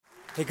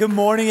Hey, good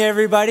morning,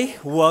 everybody.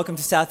 Welcome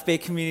to South Bay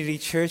Community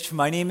Church.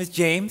 My name is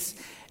James,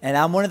 and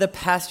I'm one of the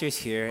pastors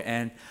here.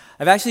 And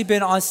I've actually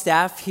been on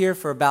staff here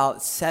for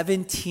about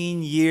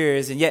 17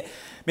 years. And yet,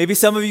 maybe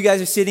some of you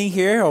guys are sitting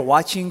here or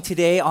watching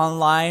today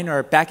online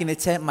or back in the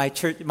tent. My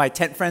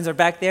tent friends are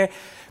back there.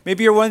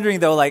 Maybe you're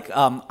wondering, though, I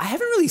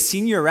haven't really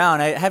seen you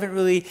around. I haven't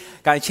really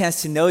got a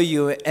chance to know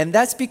you. And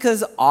that's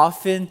because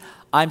often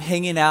I'm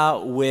hanging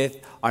out with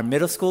our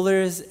middle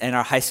schoolers and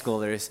our high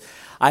schoolers.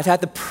 I've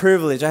had the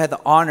privilege, I had the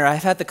honor,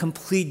 I've had the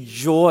complete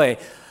joy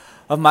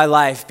of my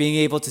life being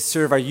able to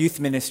serve our youth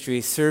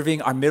ministry,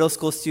 serving our middle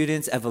school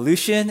students'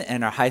 evolution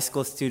and our high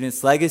school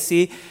students'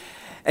 legacy.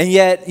 And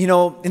yet,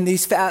 in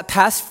these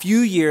past few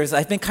years,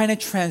 I've been kind of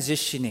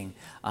transitioning,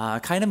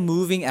 kind of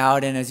moving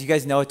out. And as you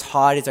guys know,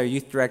 Todd is our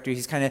youth director.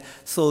 He's kind of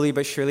slowly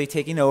but surely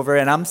taking over.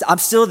 And I'm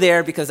still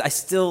there because I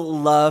still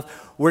love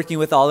working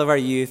with all of our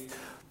youth.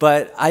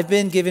 But I've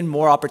been given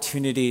more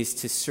opportunities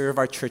to serve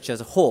our church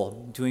as a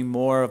whole, doing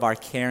more of our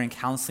care and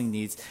counseling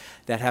needs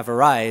that have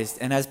arisen.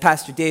 And as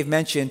Pastor Dave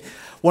mentioned,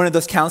 one of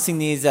those counseling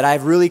needs that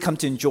I've really come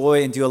to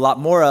enjoy and do a lot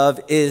more of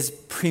is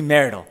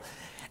premarital.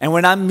 And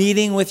when I'm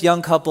meeting with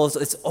young couples,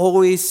 it's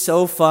always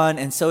so fun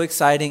and so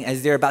exciting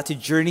as they're about to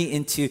journey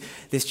into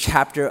this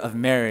chapter of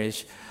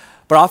marriage.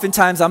 But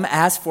oftentimes I'm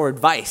asked for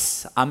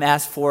advice. I'm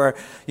asked for,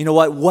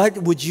 what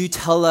would you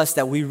tell us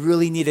that we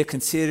really need to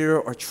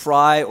consider or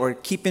try or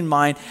keep in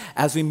mind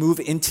as we move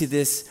into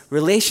this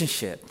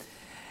relationship?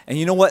 And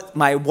you know what?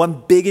 My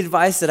one big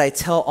advice that I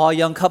tell all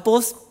young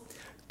couples,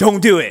 don't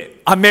do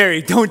it. I'm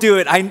married, don't do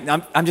it.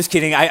 I'm just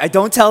kidding. I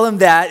don't tell them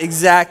that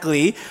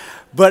exactly,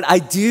 but I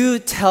do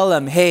tell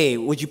them, hey,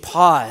 would you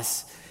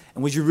pause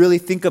and would you really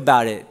think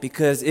about it?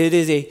 Because it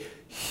is a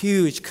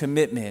huge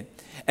commitment.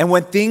 And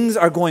when things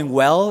are going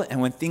well and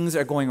when things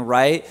are going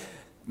right,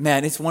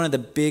 man, it's one of the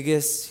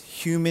biggest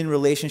human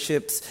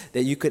relationships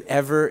that you could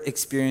ever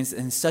experience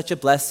and such a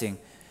blessing.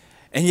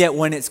 And yet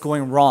when it's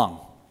going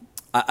wrong,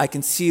 I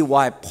can see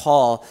why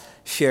Paul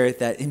shared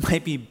that it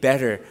might be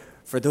better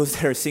for those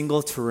that are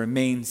single to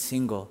remain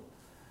single.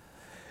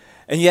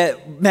 And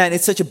yet, man,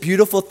 it's such a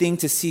beautiful thing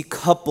to see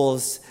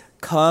couples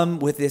come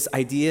with this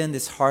idea and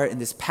this heart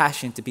and this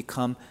passion to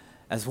become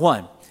as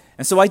one.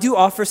 And so I do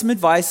offer some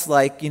advice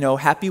like,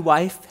 happy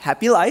wife,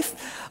 happy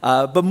life.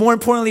 But more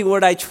importantly,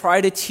 what I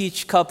try to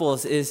teach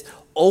couples is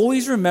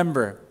always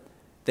remember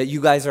that you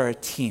guys are a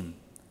team.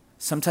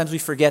 Sometimes we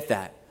forget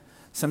that.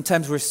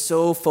 Sometimes we're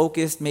so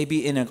focused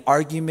maybe in an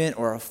argument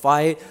or a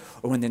fight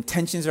or when the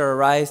tensions are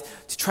arise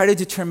to try to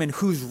determine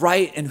who's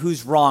right and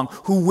who's wrong,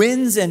 who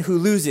wins and who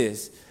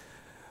loses.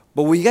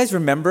 But will you guys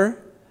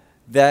remember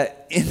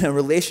that in a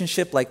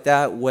relationship like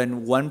that,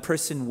 when one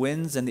person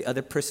wins and the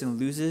other person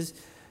loses,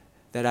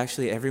 that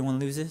actually everyone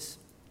loses?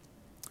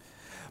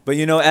 But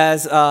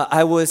as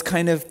I was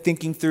kind of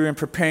thinking through and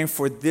preparing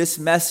for this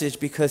message,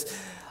 because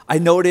I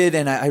noted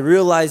and I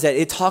realized that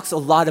it talks a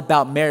lot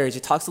about marriage,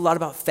 it talks a lot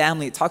about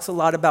family, it talks a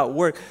lot about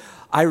work.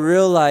 I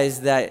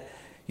realized that,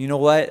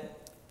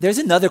 there's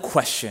another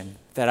question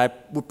that I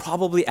would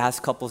probably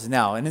ask couples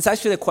now. And it's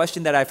actually a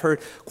question that I've heard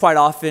quite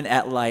often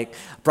at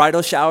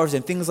bridal showers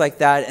and things like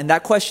that. And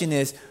that question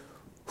is,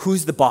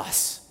 who's the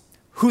boss?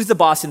 Who's the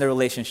boss in the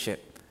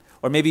relationship?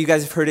 Or maybe you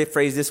guys have heard it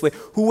phrased this way,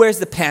 who wears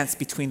the pants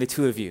between the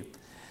two of you?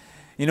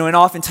 And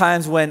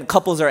oftentimes when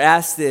couples are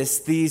asked this,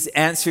 these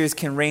answers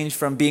can range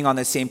from being on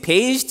the same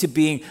page to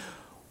being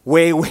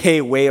way,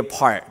 way, way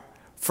apart.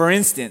 For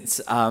instance,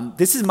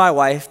 this is my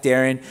wife,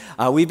 Darren.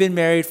 We've been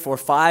married for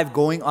 5,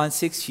 going on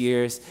 6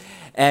 years.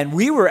 And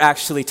we were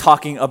actually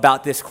talking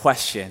about this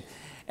question.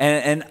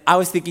 And I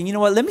was thinking,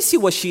 let me see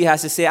what she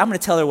has to say. I'm going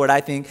to tell her what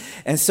I think.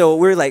 And so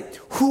we're like,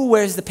 who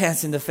wears the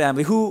pants in the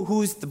family?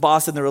 Who's the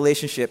boss in the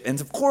relationship? And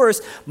of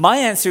course, my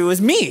answer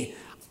was me.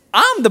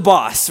 I'm the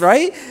boss,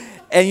 right?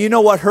 And you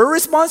know what her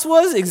response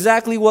was?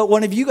 Exactly what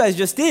one of you guys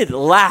just did.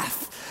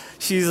 Laugh.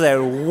 She's like,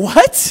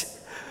 what?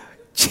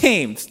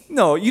 James,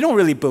 no, you don't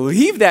really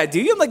believe that,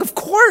 do you? I'm like, of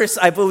course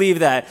I believe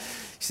that.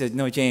 She said,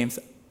 no, James,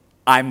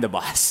 I'm the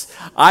boss.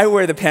 I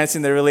wear the pants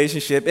in the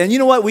relationship. And you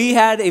know what? We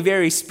had a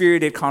very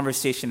spirited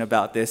conversation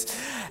about this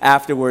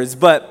afterwards.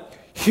 But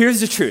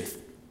here's the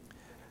truth.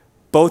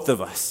 Both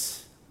of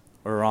us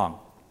are wrong.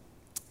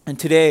 And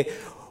today,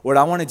 what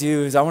I want to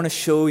do is I want to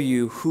show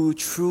you who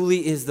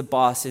truly is the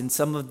boss in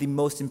some of the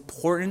most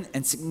important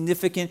and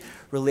significant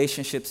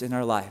relationships in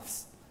our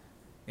lives.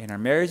 In our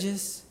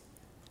marriages,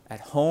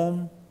 at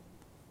home,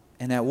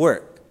 and at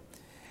work.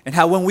 And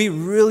how when we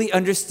really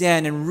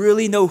understand and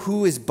really know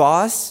who is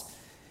boss,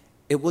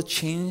 it will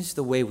change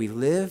the way we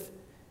live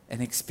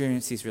and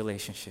experience these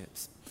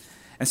relationships.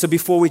 And so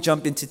before we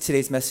jump into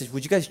today's message,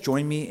 would you guys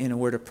join me in a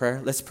word of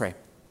prayer? Let's pray.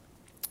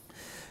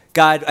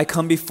 God, I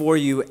come before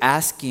you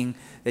asking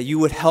that you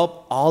would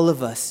help all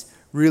of us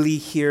really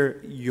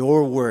hear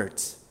your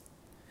words.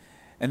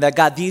 And that,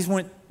 God, these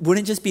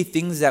wouldn't just be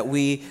things that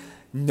we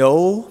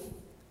know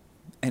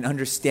and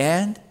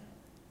understand,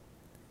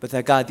 but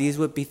that, God, these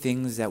would be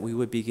things that we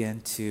would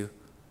begin to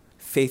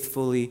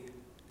faithfully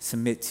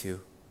submit to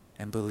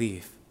and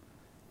believe,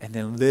 and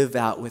then live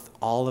out with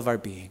all of our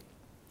being.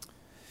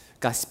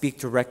 God, speak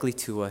directly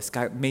to us.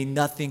 God, may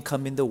nothing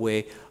come in the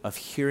way of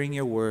hearing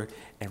your word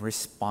and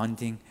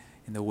responding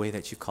in the way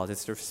that you called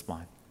us to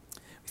respond.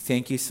 We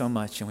thank you so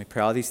much, and we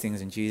pray all these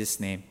things in Jesus'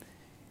 name.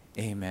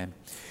 Amen.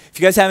 If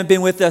you guys haven't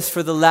been with us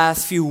for the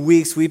last few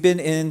weeks, we've been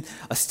in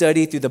a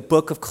study through the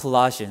book of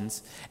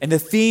Colossians. And the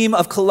theme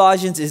of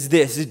Colossians is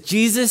this: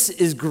 Jesus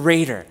is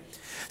greater.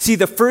 See,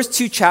 the first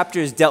 2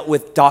 chapters dealt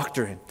with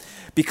doctrine.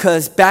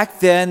 Because back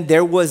then,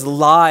 there was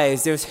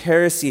lies, there was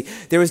heresy,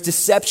 there was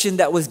deception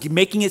that was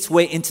making its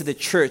way into the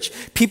church.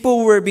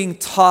 People were being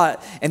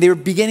taught, and they were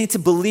beginning to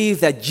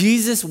believe that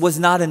Jesus was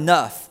not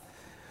enough,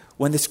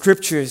 when the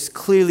scriptures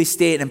clearly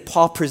state, and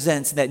Paul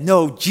presents, that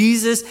no,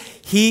 Jesus,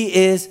 he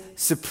is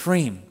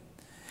supreme.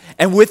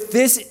 And with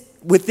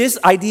this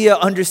idea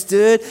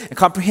understood and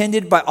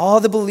comprehended by all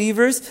the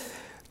believers,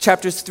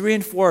 chapters 3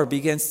 and 4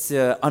 begins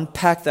to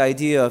unpack the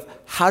idea of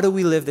how do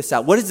we live this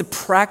out? What is the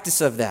practice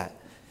of that?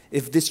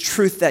 If this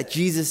truth that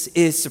Jesus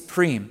is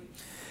supreme.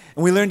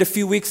 And we learned a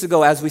few weeks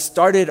ago as we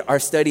started our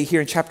study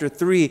here in chapter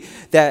 3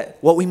 that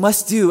what we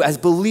must do as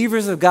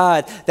believers of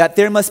God, that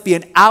there must be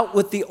an out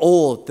with the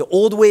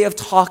old way of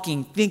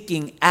talking,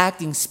 thinking,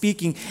 acting,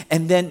 speaking,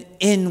 and then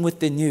in with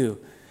the new.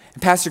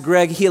 And Pastor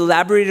Greg, he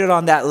elaborated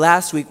on that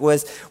last week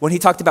was when he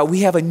talked about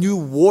we have a new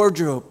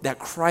wardrobe that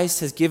Christ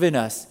has given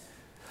us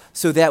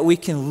so that we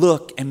can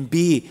look and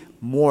be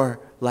more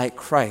like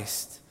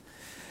Christ.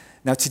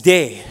 Now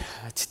today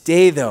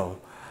though,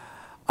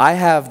 I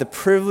have the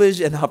privilege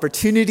and the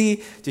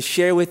opportunity to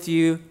share with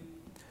you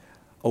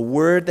a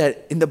word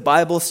that in the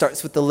Bible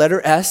starts with the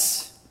letter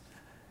S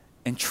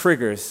and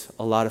triggers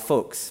a lot of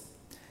folks.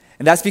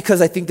 And that's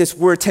because I think this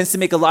word tends to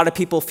make a lot of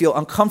people feel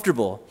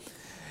uncomfortable.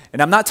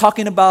 And I'm not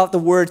talking about the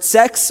word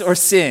sex or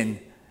sin.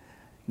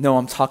 No,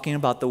 I'm talking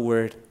about the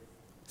word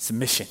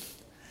submission.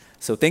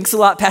 So thanks a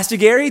lot, Pastor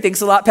Gary.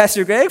 Thanks a lot,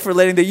 Pastor Greg, for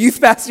letting the youth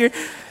pastor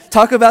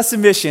talk about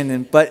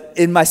submission. But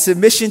in my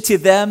submission to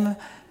them,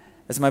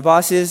 as my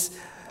bosses,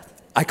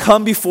 I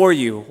come before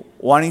you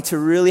wanting to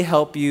really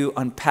help you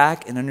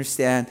unpack and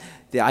understand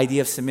the idea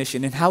of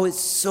submission and how it's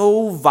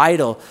so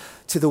vital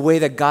to the way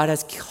that God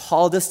has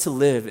called us to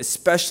live,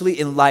 especially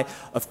in light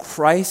of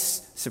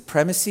Christ's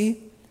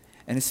supremacy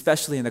and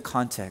especially in the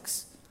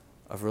context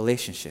of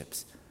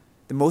relationships,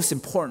 the most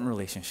important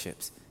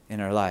relationships in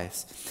our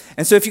lives.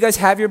 And so if you guys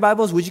have your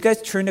Bibles, would you guys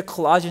turn to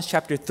Colossians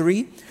chapter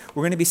 3?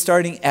 We're going to be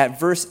starting at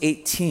verse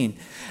 18.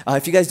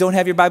 If you guys don't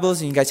have your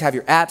Bibles and you guys have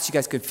your apps, you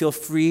guys could feel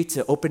free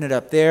to open it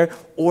up there,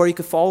 or you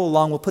could follow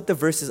along. We'll put the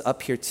verses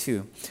up here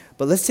too.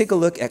 But let's take a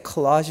look at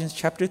Colossians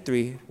chapter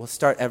 3. We'll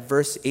start at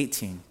verse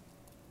 18.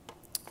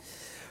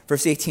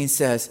 Verse 18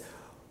 says,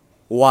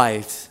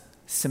 "Wives,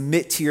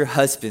 submit to your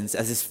husbands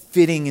as is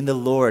fitting in the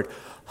Lord.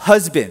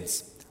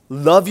 Husbands,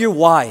 love your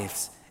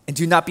wives and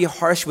do not be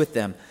harsh with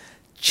them.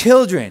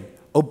 Children,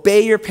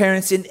 obey your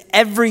parents in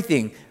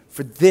everything,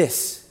 for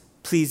this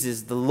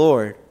pleases the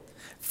Lord.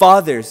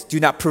 Fathers, do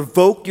not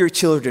provoke your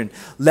children,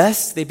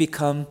 lest they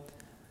become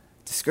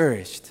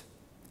discouraged.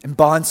 And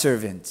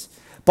bondservants,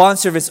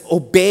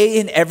 obey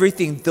in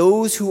everything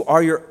those who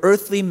are your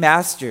earthly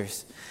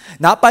masters,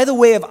 not by the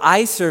way of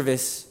eye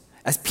service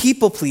as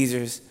people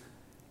pleasers,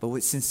 but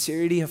with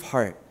sincerity of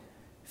heart,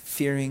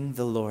 fearing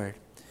the Lord."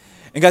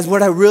 And guys,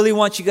 what I really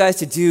want you guys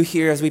to do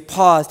here as we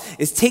pause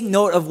is take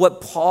note of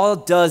what Paul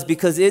does,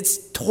 because it's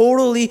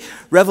totally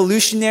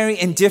revolutionary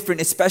and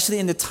different, especially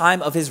in the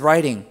time of his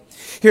writing.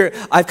 Here,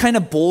 I've kind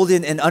of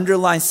bolded and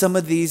underlined some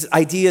of these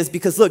ideas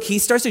because look, he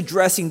starts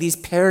addressing these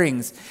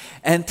pairings,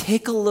 and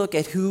take a look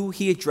at who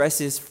he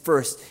addresses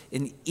first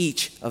in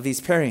each of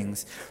these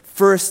pairings.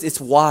 First, it's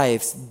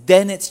wives,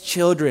 then it's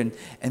children,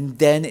 and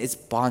then it's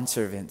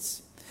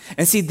bondservants.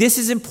 And see, this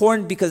is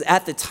important because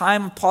at the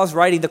time of Paul's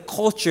writing, the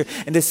culture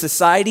and the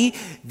society,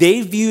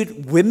 they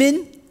viewed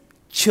women,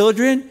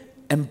 children,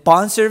 and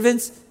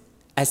bondservants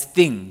as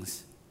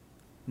things,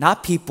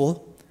 not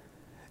people.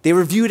 They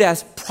were viewed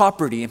as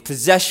property and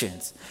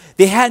possessions.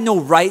 They had no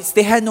rights.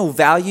 They had no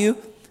value.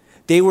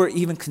 They were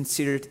even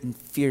considered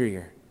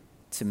inferior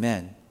to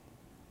men.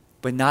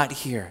 But not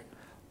here.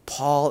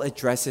 Paul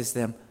addresses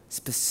them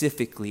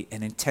specifically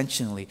and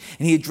intentionally.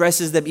 And he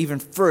addresses them even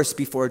first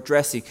before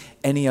addressing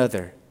any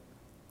other.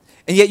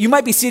 And yet you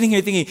might be sitting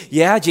here thinking,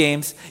 yeah,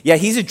 James, yeah,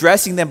 he's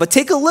addressing them. But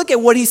take a look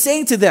at what he's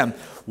saying to them.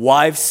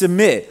 Wives,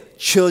 submit.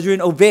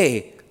 Children,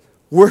 obey.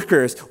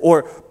 Workers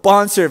or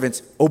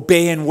bondservants,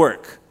 obey and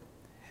work.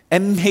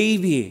 And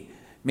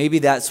maybe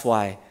that's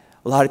why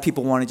a lot of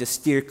people want to just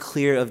steer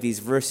clear of these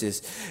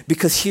verses.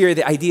 Because here,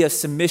 the idea of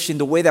submission,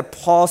 the way that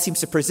Paul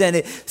seems to present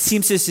it,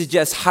 seems to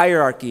suggest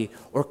hierarchy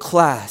or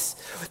class.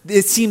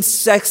 It seems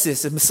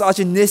sexist and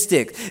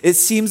misogynistic. It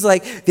seems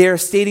like they are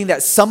stating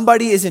that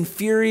somebody is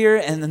inferior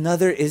and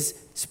another is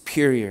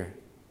superior.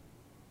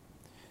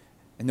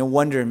 And no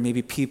wonder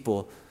maybe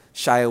people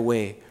shy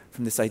away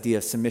from this idea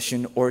of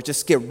submission or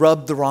just get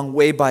rubbed the wrong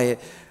way by it.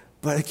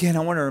 But again,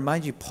 I want to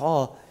remind you,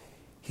 Paul,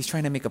 he's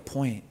trying to make a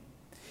point.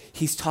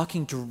 He's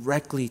talking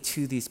directly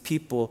to these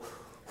people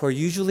who are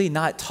usually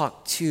not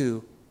talked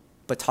to,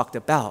 but talked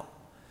about.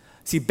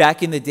 See,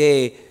 back in the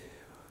day,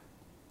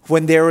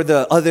 when there were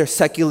the other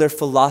secular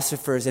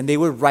philosophers and they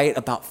would write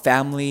about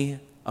family,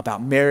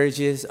 about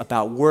marriages,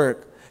 about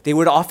work, they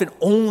would often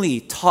only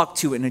talk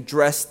to and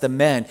address the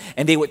men.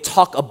 And they would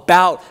talk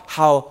about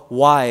how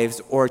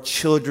wives or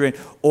children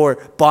or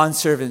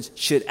bondservants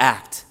should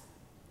act.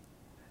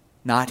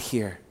 Not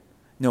here.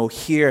 No,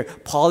 here,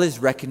 Paul is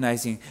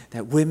recognizing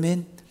that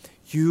women,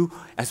 you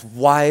as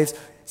wives,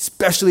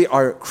 especially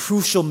are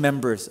crucial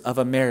members of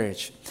a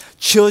marriage.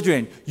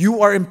 Children,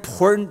 you are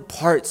important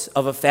parts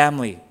of a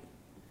family.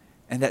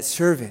 And that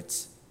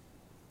servants,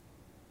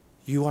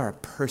 you are a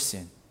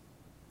person.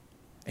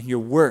 And your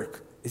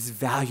work is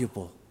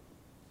valuable.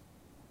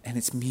 And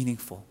it's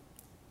meaningful.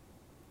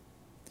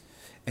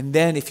 And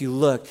then if you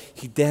look,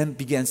 he then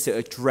begins to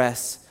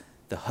address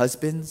the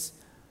husbands,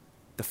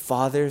 the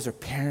fathers or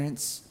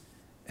parents,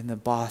 and the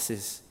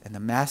bosses and the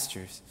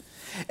masters.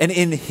 And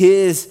in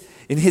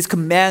his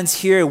commands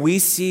here, we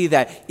see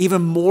that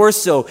even more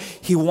so,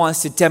 he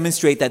wants to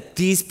demonstrate that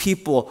these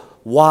people,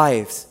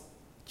 wives,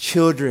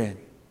 children,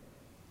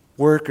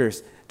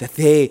 workers, that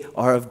they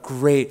are of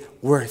great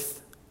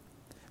worth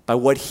by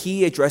what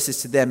he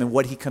addresses to them and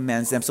what he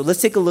commands them. So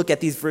let's take a look at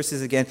these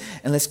verses again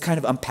and let's kind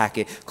of unpack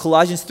it.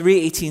 Colossians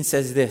 3:18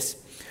 says this,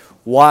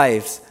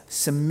 "Wives,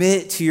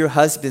 submit to your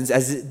husbands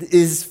as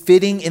is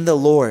fitting in the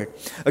Lord."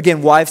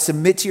 Again, wives,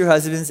 submit to your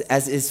husbands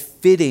as is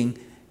fitting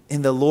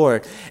in the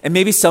Lord. And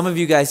maybe some of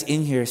you guys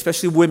in here,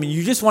 especially women,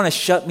 you just want to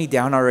shut me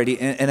down already,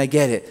 and I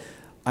get it.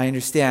 I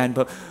understand.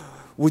 But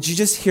would you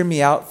just hear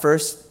me out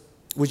first?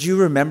 Would you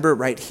remember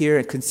right here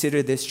and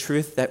consider this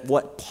truth that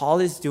what Paul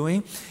is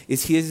doing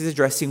is he is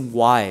addressing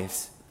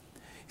wives.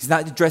 He's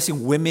not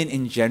addressing women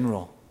in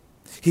general.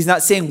 He's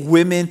not saying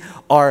women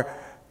are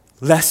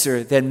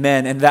lesser than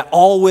men and that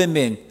all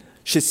women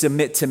should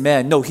submit to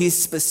men. No, he's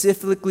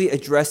specifically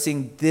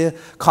addressing the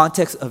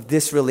context of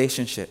this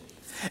relationship.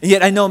 And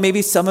yet I know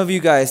maybe some of you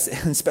guys,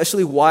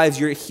 especially wives,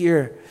 you're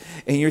here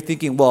and you're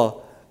thinking,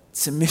 well,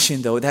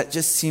 submission though, that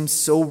just seems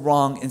so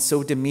wrong and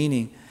so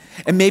demeaning.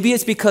 And maybe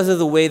it's because of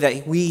the way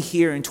that we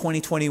here in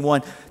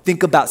 2021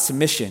 think about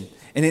submission.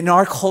 And in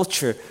our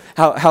culture,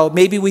 how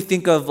maybe we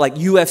think of like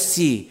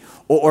UFC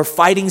or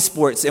fighting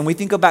sports, and we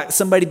think about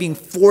somebody being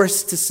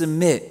forced to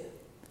submit.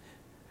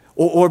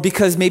 Or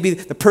because maybe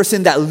the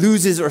person that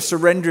loses or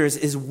surrenders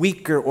is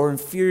weaker or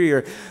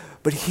inferior.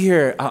 But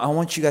here, I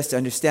want you guys to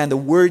understand the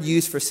word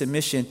used for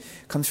submission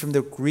comes from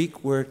the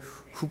Greek word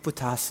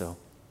hupotasso.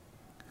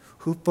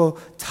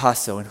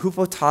 Hupotasso. And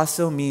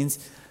hupotasso means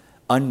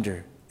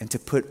under and to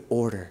put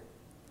order.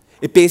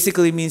 It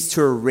basically means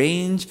to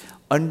arrange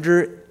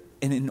under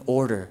and in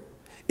order.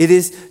 It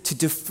is to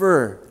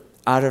defer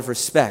out of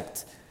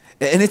respect.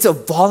 And it's a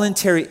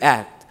voluntary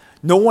act.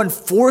 No one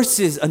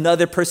forces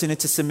another person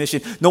into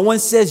submission. No one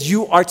says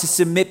you are to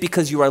submit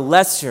because you are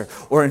lesser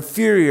or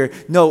inferior.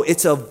 No,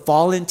 it's a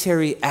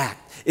voluntary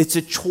act. It's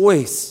a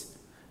choice.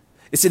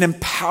 It's an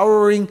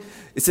empowering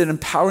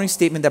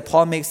statement that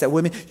Paul makes that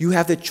women, you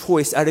have the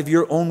choice out of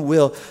your own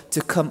will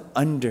to come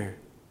under.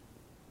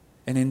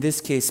 And in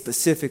this case,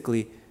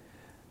 specifically,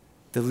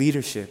 the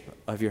leadership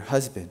of your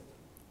husband.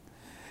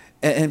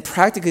 And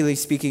practically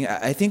speaking,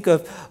 I think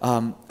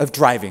of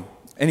driving.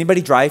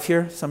 Anybody drive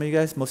here? Some of you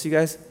guys? Most of you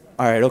guys?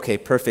 All right, okay,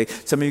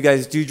 perfect. Some of you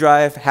guys do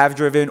drive, have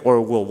driven,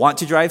 or will want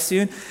to drive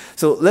soon.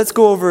 So let's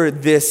go over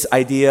this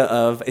idea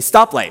of a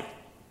stoplight.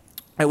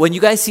 Right, when you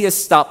guys see a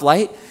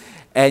stoplight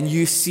and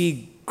you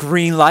see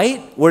green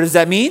light, what does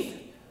that mean?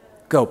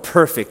 Go,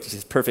 perfect,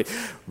 just perfect.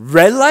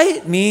 Red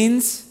light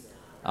means,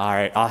 all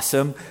right,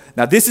 awesome.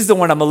 Now this is the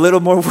one I'm a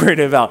little more worried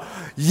about.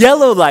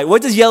 Yellow light,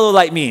 what does yellow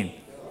light mean?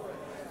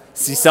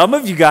 See, some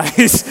of you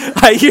guys,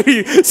 I hear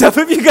you. Some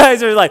of you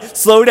guys are like,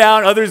 slow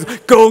down. Others,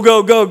 go,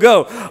 go, go,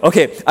 go.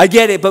 Okay, I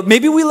get it. But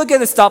maybe we look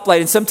at a stoplight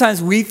and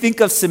sometimes we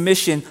think of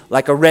submission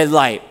like a red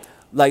light.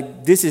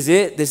 Like, this is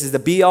it. This is the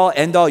be-all,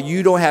 end-all.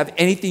 You don't have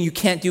anything. You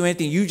can't do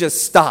anything. You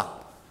just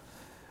stop.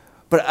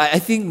 But I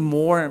think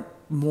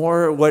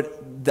more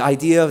what the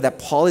idea that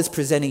Paul is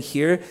presenting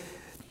here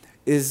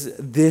is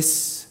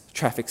this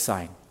traffic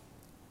sign,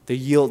 the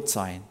yield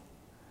sign.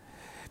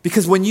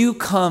 Because when you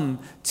come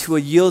to a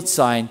yield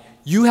sign,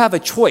 you have a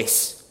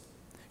choice.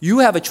 You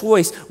have a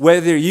choice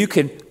whether you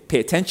can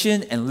pay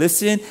attention and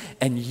listen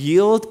and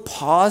yield,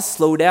 pause,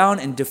 slow down,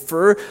 and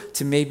defer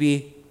to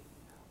maybe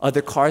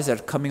other cars that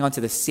are coming onto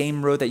the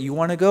same road that you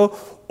want to go,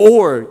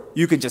 or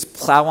you can just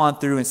plow on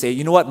through and say,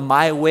 you know what,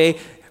 my way,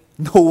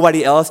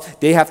 nobody else,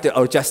 they have to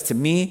adjust to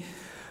me.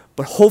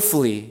 But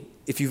hopefully,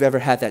 if you've ever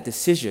had that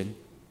decision,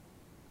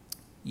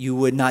 you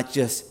would not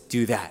just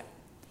do that.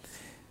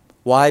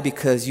 Why?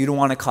 Because you don't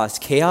want to cause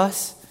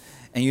chaos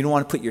and you don't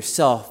want to put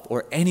yourself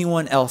or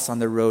anyone else on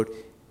the road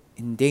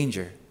in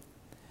danger.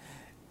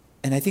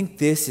 And I think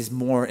this is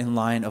more in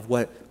line of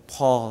what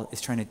Paul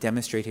is trying to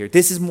demonstrate here.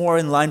 This is more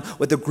in line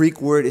what the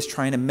Greek word is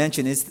trying to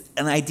mention. It's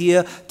an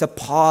idea to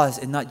pause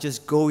and not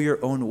just go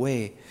your own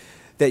way.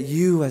 That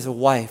you as a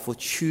wife will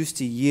choose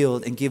to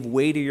yield and give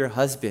way to your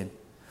husband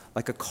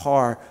like a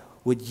car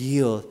would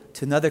yield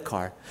to another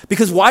car.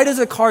 Because why does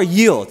a car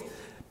yield?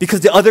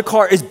 Because the other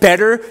car is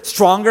better,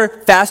 stronger,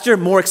 faster,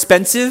 more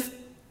expensive?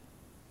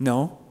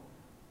 No,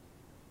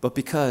 but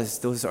because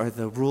those are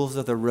the rules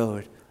of the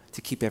road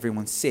to keep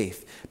everyone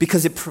safe.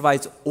 Because it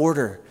provides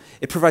order.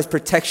 It provides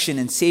protection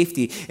and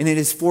safety. And it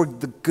is for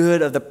the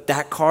good of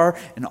that car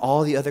and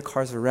all the other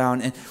cars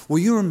around. And will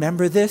you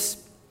remember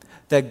this?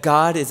 That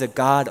God is a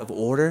God of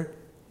order,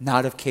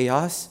 not of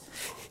chaos.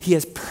 He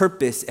has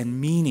purpose and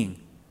meaning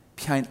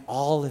behind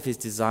all of his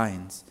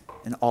designs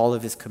and all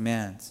of his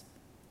commands.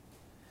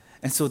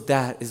 And so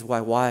that is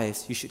why,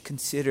 wives, you should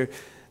consider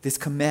this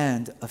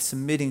command of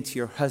submitting to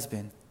your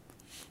husband.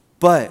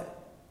 But,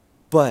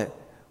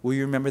 will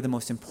you remember the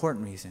most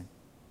important reason?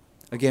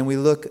 Again, we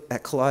look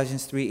at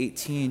Colossians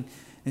 3:18, and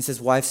it says,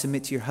 wives,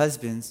 submit to your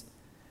husbands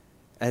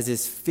as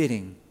is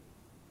fitting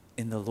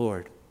in the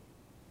Lord.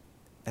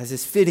 As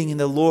is fitting in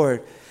the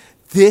Lord.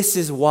 This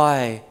is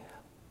why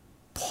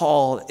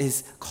Paul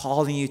is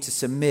calling you to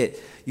submit.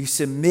 You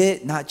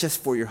submit not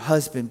just for your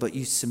husband, but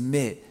you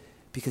submit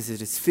because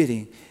it is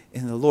fitting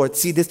in the Lord.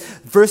 See, this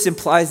verse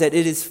implies that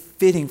it is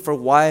fitting for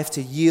wives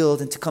to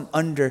yield and to come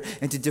under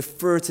and to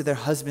defer to their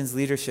husband's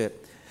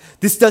leadership.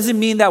 This doesn't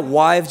mean that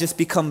wives just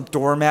become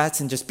doormats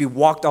and just be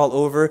walked all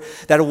over,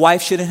 that a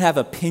wife shouldn't have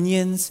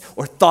opinions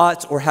or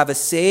thoughts or have a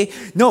say.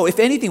 No, if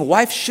anything,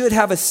 wives should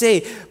have a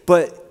say.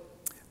 But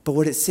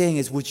what it's saying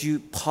is, would you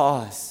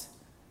pause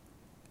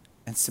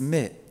and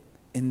submit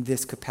in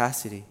this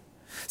capacity?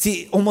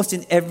 See, almost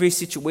in every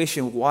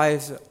situation,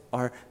 wives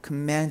are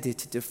commanded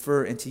to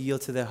defer and to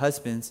yield to their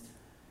husbands,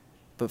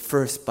 but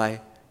first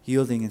by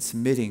yielding and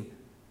submitting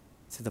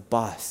to the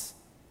boss,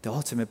 the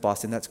ultimate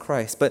boss, and that's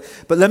Christ. But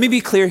let me be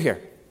clear here,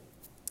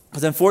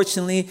 because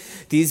unfortunately,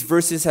 these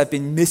verses have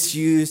been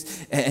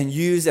misused and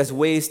used as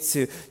ways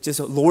to just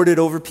lord it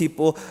over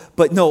people.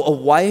 But no, a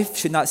wife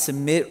should not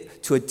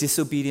submit to a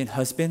disobedient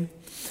husband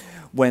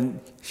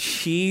when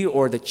she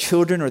or the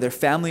children or their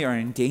family are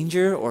in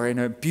danger or in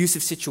an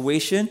abusive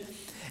situation,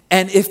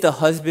 and if the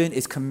husband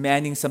is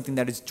commanding something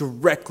that is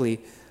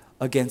directly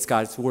against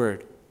God's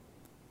word.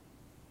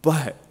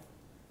 But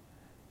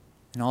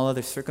in all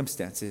other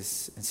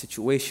circumstances and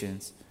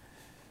situations,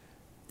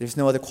 there's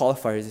no other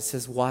qualifiers. It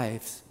says,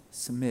 wives,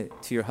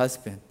 submit to your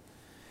husband.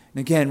 And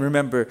again,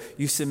 remember,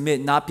 you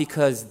submit not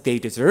because they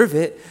deserve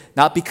it,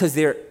 not because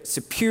they're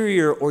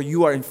superior or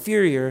you are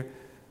inferior,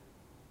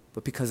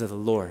 but because of the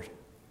Lord.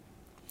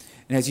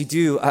 And as you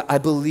do, I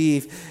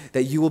believe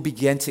that you will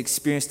begin to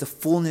experience the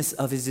fullness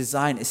of his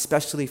design,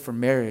 especially for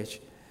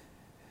marriage.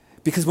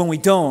 Because when we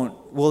don't,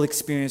 we'll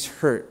experience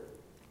hurt.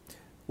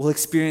 We'll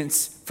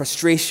experience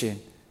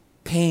frustration,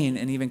 pain,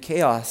 and even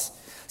chaos.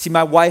 See,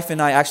 my wife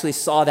and I actually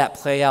saw that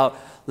play out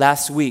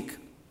last week.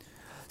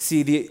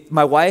 See,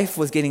 my wife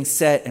was getting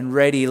set and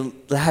ready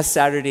last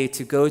Saturday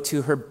to go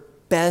to her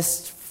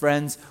best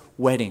friend's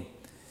wedding.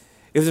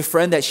 It was a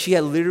friend that she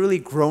had literally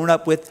grown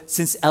up with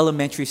since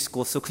elementary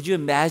school. So could you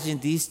imagine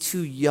these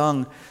two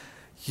young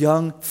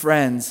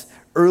friends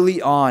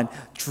early on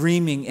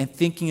dreaming and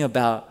thinking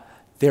about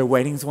their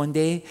weddings one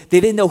day?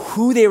 They didn't know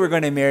who they were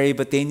going to marry,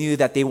 but they knew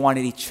that they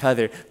wanted each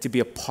other to be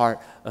a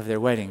part of their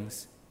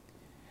weddings.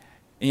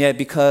 And yet,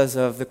 because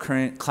of the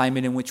current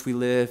climate in which we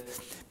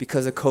live,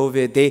 because of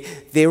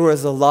COVID, there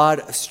was a lot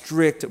of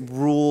strict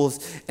rules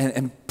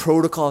and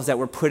protocols that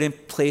were put in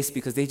place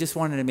because they just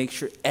wanted to make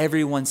sure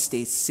everyone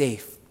stayed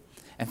safe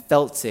and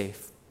felt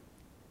safe.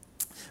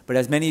 But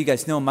as many of you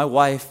guys know, my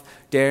wife,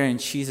 Darren,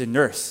 she's a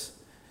nurse.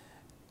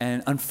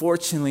 And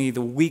unfortunately,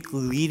 the week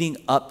leading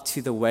up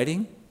to the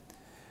wedding,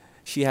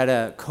 she had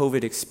a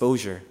COVID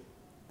exposure.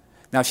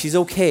 Now, she's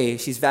okay.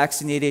 She's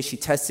vaccinated. She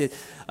tested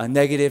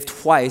negative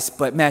twice.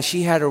 But man,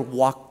 she had to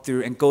walk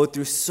through and go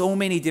through so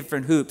many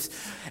different hoops.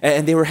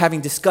 And they were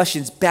having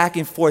discussions back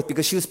and forth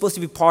because she was supposed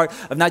to be part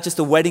of not just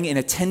the wedding in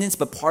attendance,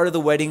 but part of the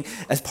wedding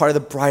as part of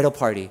the bridal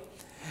party.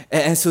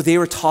 And so they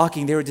were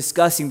talking, they were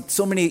discussing.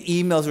 So many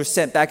emails were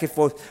sent back and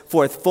forth,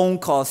 phone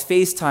calls,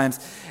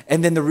 FaceTimes.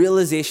 And then the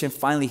realization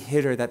finally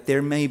hit her that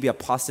there may be a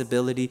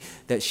possibility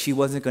that she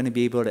wasn't going to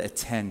be able to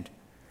attend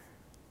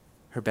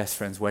her best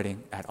friend's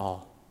wedding at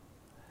all.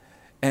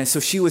 And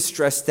so she was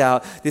stressed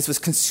out. This was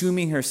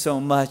consuming her so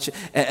much.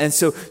 And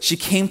so she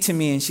came to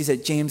me and she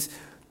said, James,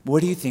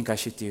 what do you think I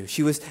should do?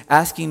 She was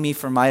asking me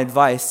for my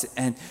advice.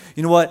 And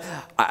you know what?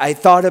 I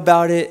thought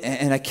about it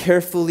and I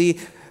carefully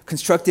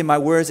constructed my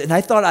words. And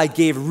I thought I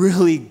gave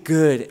really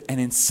good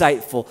and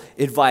insightful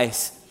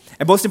advice.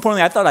 And most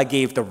importantly, I thought I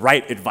gave the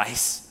right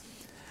advice.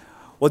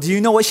 Well, do you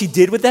know what she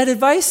did with that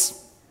advice?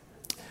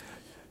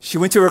 She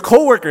went to her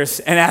coworkers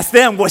and asked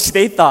them what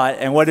they thought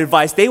and what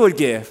advice they would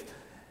give.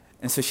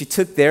 And so she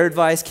took their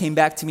advice, came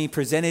back to me,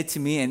 presented to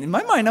me. And in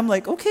my mind, I'm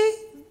like, okay,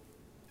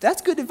 that's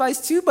good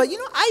advice too. But,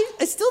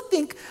 I still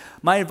think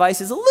my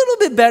advice is a little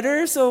bit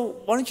better.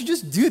 So why don't you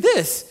just do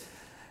this?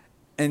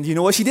 And you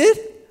know what she did?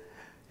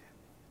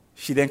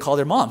 She then called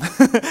her mom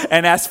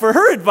and asked for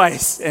her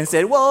advice and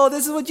said, well,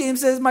 this is what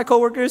James says, my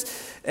coworkers.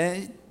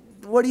 And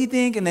what do you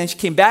think? And then she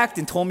came back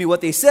and told me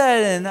what they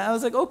said. And I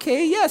was like,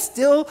 okay, yeah,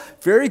 still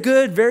very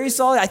good, very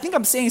solid. I think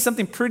I'm saying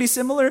something pretty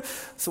similar.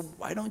 So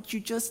why don't you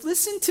just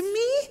listen to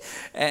me?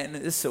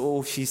 And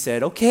so she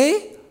said,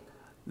 okay,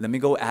 let me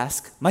go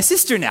ask my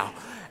sister now.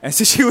 And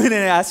so she went in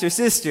and asked her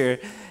sister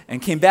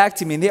and came back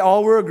to me, and they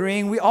all were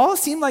agreeing. We all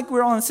seemed like we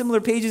were on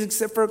similar pages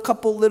except for a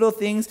couple little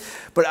things.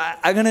 But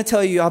I'm going to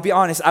tell you, I'll be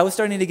honest, I was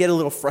starting to get a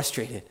little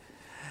frustrated.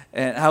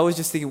 And I was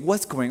just thinking,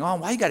 what's going on?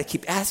 Why you got to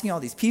keep asking all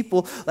these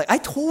people? Like, I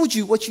told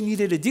you what you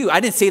needed to do.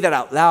 I didn't say that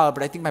out loud,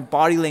 but I think my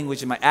body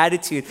language and my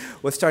attitude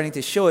was starting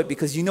to show it,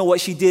 because you know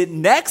what she did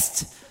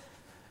next?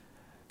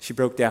 She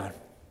broke down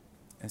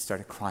and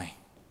started crying.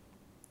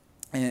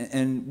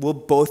 And we'll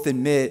both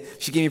admit,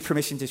 she gave me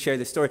permission to share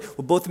this story.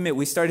 We'll both admit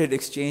we started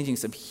exchanging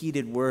some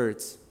heated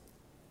words.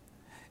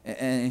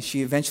 And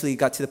she eventually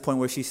got to the point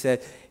where she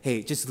said,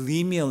 hey, just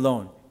leave me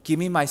alone. Give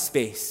me my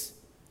space.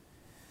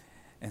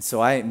 And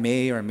so I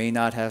may or may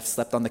not have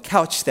slept on the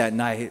couch that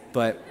night,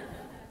 but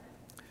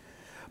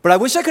I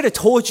wish I could have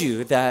told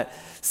you that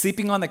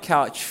sleeping on the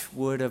couch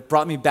would have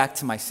brought me back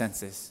to my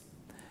senses.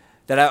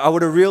 That I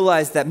would have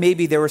realized that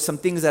maybe there were some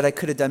things that I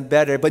could have done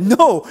better. But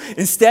no,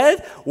 instead,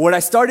 what I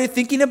started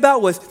thinking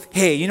about was,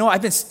 hey, you know,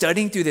 I've been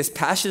studying through this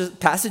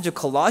passage of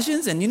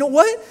Colossians, and you know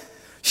what?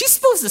 She's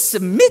supposed to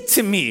submit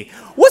to me.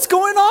 What's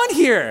going on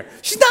here?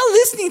 She's not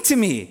listening to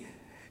me.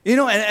 You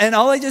know, and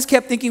all I just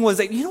kept thinking was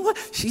like, you know what?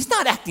 She's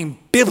not acting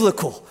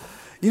biblical.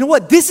 You know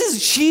what?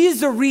 She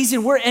is the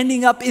reason we're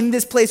ending up in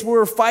this place where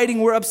we're fighting,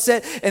 we're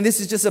upset, and this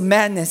is just a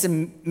madness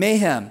and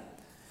mayhem.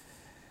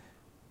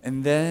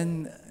 And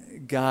then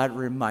God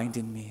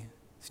reminded me,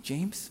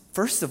 James,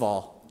 first of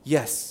all,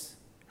 yes,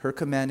 her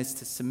command is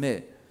to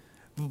submit.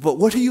 But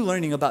what are you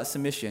learning about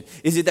submission?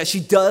 Is it that she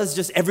does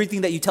just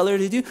everything that you tell her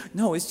to do?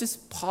 No, it's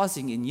just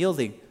pausing and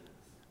yielding.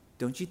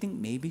 Don't you think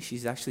maybe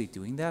she's actually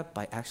doing that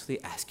by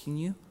actually asking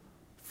you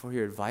for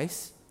your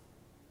advice?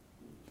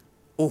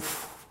 Oh,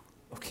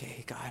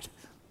 okay, God.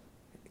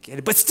 I get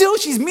it. But still,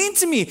 she's mean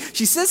to me.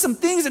 She says some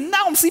things, and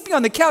now I'm sleeping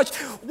on the couch.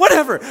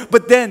 Whatever.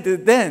 But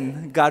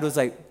then God was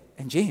like,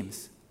 and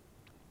James,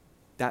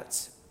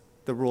 that's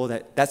the role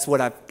that's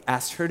what I've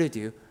asked her to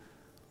do.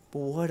 But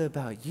what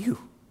about you?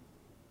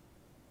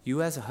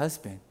 You as a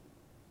husband,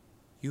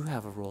 you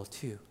have a role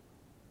too.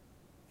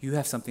 You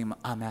have something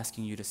I'm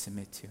asking you to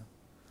submit to.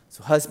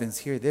 So husbands,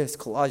 hear this,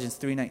 Colossians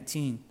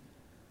 3:19.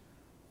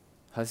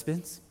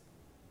 Husbands,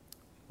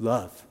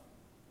 love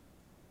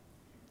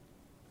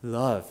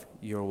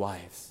your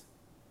wives,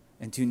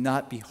 and do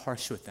not be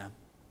harsh with them.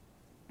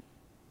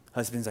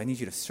 Husbands, I need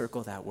you to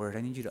circle that word.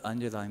 I need you to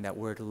underline that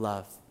word,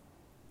 love,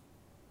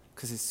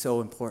 because it's so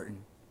important,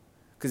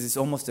 because it's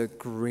almost a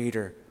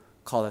greater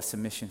call of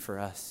submission for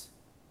us.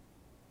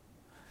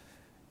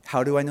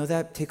 How do I know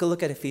that? Take a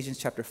look at Ephesians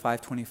chapter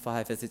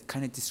 5:25 as it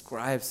kind of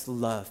describes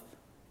love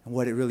and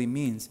what it really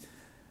means.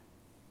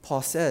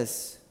 Paul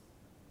says,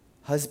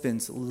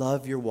 husbands,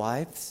 love your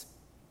wives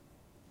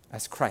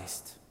as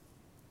Christ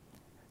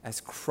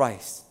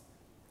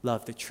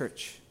loved the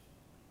church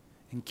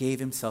and gave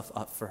himself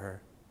up for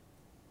her.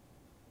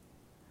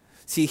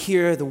 See,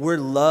 here the word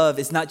love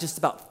is not just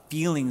about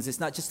feelings. It's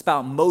not just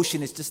about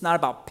emotion. It's just not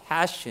about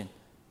passion.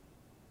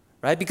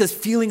 Right? Because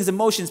feelings,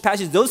 emotions,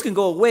 passions, those can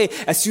go away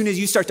as soon as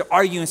you start to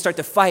argue and start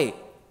to fight.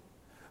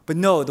 But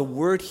no, the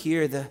word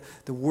here,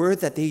 the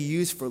word that they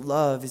use for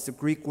love is the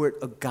Greek word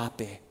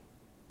agape.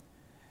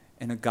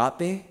 And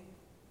agape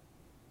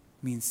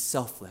means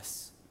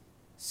selfless,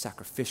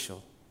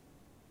 sacrificial.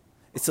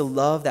 It's a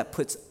love that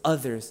puts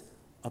others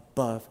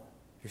above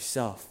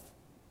yourself.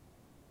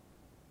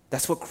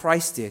 That's what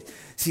Christ did.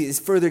 See, it's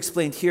further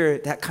explained here,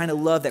 that kind of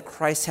love that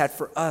Christ had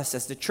for us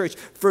as the church.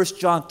 1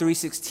 John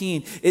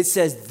 3:16, it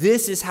says,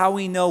 this is how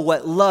we know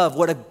what love,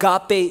 what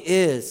agape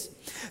is.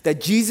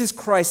 That Jesus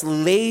Christ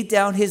laid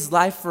down his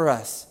life for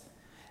us.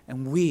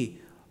 And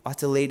we ought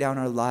to lay down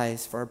our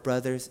lives for our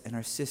brothers and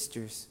our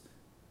sisters.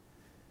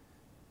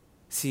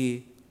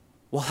 See,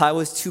 while I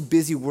was too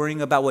busy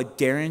worrying about what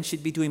Darren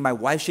should be doing, my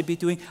wife should be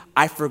doing,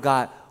 I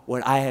forgot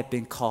what I had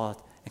been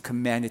called and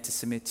commanded to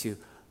submit to.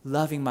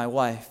 Loving my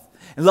wife.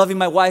 And loving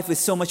my wife is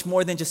so much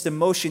more than just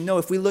emotion. No,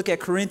 if we look at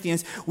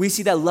Corinthians, we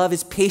see that love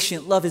is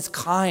patient, love is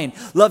kind.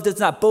 Love does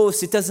not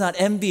boast, it does not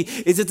envy,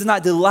 it does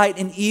not delight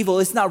in evil,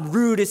 it's not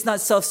rude, it's not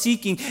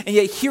self-seeking. And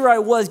yet here I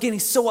was getting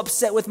so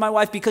upset with my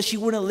wife because she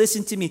wouldn't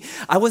listen to me.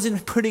 I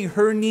wasn't putting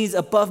her needs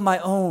above my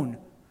own.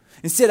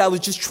 Instead, I was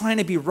just trying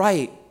to be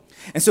right.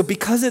 And so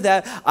because of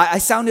that, I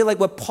sounded like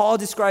what Paul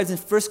describes in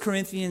 1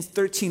 Corinthians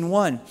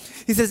 13:1.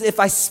 He says, if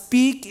I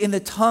speak in the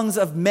tongues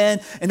of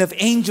men and of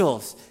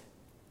angels,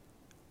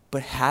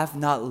 but have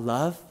not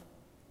love,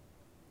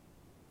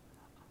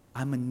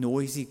 I'm a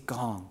noisy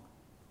gong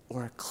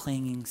or a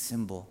clanging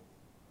cymbal.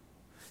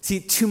 See,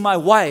 to my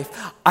wife,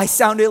 I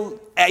sounded,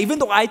 even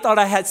though I thought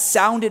I had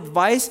sound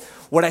advice,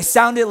 what I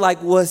sounded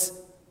like was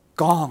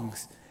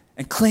gongs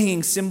and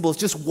clanging cymbals,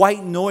 just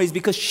white noise,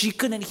 because she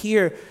couldn't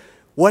hear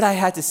what I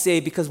had to say,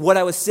 because what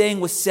I was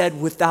saying was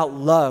said without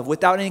love,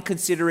 without any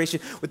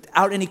consideration,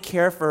 without any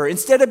care for her.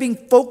 Instead of being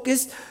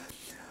focused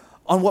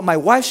on what my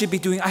wife should be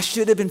doing, I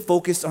should have been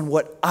focused on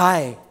what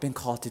I've been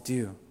called to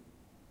do.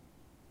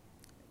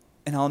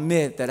 And I'll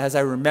admit that as I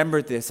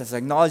remembered this, as I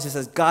acknowledged this,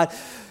 as God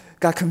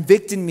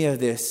convicted me of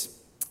this,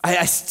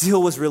 I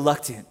still was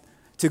reluctant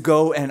to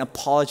go and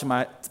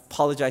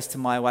apologize to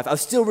my wife. I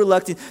was still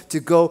reluctant to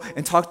go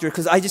and talk to her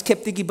because I just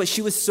kept thinking, but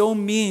she was so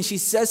mean. She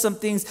says some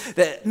things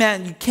that,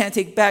 man, you can't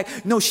take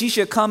back. No, she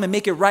should come and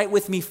make it right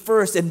with me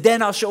first, and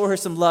then I'll show her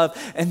some love.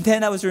 And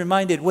then I was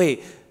reminded,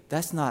 wait,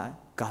 that's not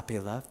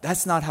agape love.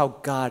 That's not how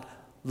God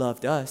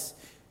loved us.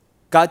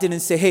 God didn't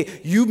say,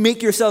 hey, you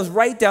make yourselves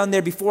right down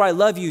there before I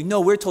love you.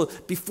 No, we're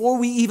told before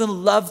we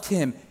even loved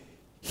him,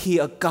 he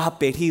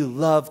agape, he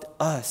loved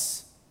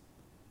us.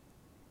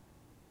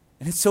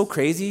 And it's so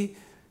crazy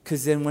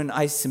because then when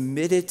I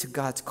submitted to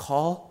God's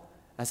call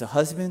as a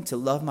husband to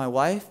love my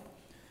wife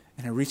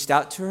and I reached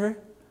out to her,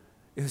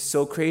 it was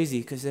so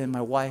crazy because then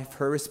my wife,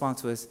 her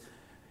response was,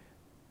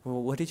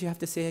 well, what did you have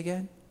to say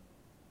again?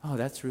 Oh,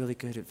 that's really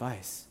good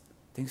advice.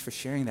 Thanks for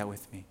sharing that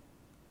with me.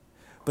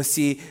 But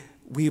see,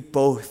 we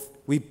both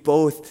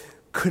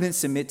couldn't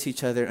submit to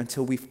each other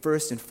until we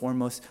first and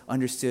foremost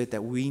understood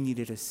that we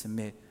needed to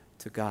submit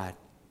to God.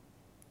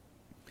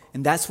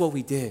 And that's what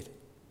we did.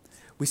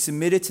 We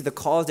submitted to the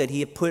calls that he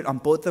had put on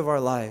both of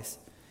our lives.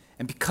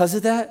 And because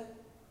of that,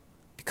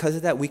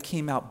 we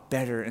came out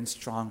better and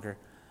stronger,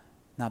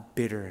 not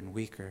bitter and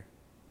weaker.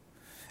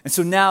 And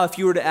so now if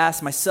you were to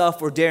ask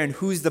myself or Darren,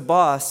 who's the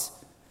boss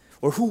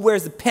or who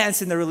wears the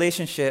pants in the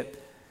relationship,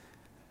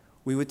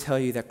 we would tell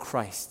you that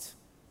Christ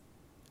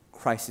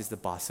is the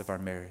boss of our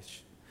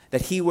marriage,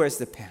 that he wears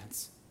the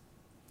pants.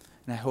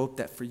 And I hope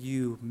that for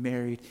you,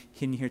 married,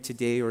 in here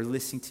today or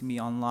listening to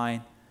me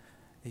online,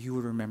 that you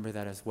would remember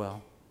that as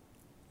well.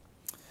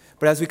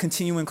 But as we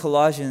continue in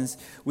Colossians,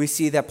 we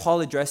see that Paul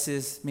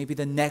addresses maybe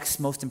the next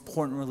most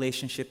important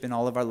relationship in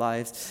all of our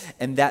lives,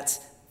 and that's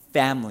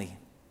family.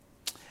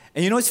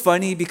 And you know, it's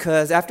funny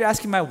because after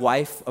asking my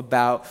wife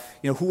about,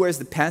 who wears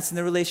the pants in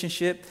the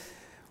relationship,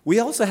 we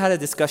also had a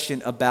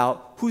discussion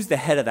about who's the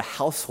head of the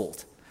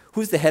household,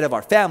 who's the head of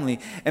our family.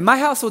 And my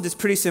household is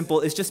pretty simple.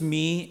 It's just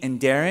me and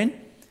Darren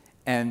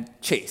and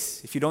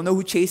Chase. If you don't know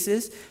who Chase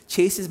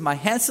is my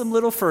handsome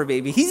little fur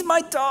baby. He's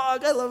my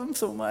dog. I love him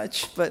so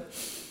much. But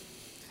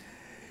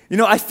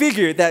I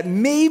figured that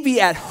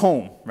maybe at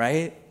home,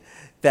 right,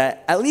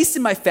 that at least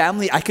in my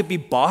family, I could be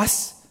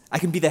boss, I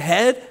can be the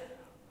head,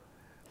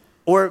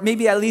 or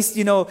maybe at least,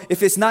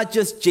 if it's not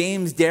just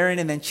James, Darren,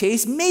 and then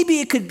Chase, maybe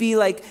it could be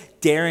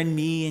like Darren,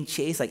 me, and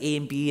Chase, like A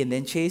and B, and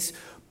then Chase.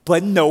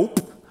 But nope,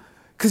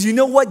 because you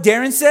know what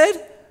Darren said?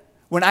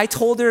 When I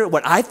told her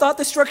what I thought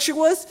the structure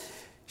was,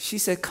 she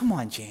said, come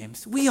on,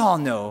 James, we all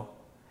know.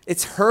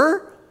 It's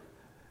her,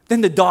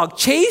 then the dog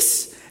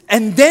Chase,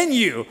 and then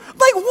you. I'm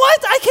like,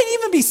 what? I can't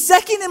even be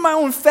second in my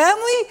own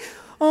family?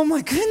 Oh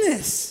my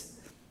goodness.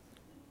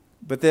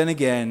 But then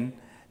again,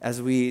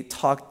 as we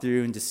talked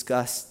through and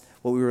discussed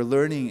what we were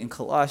learning in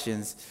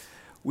Colossians,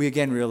 we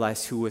again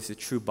realized who was the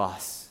true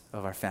boss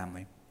of our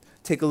family.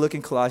 Take a look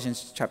in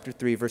Colossians chapter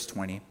 3, verse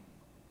 20. It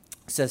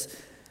says,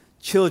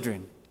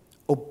 children,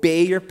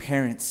 obey your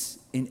parents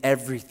in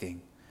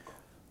everything,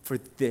 for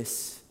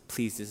this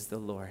pleases the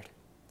Lord.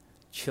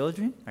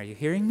 Children, are you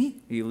hearing me?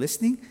 Are you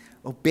listening?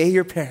 Obey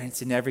your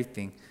parents in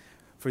everything,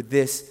 for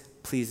this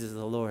pleases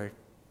the Lord.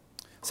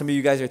 Some of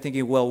you guys are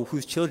thinking, well,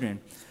 who's children?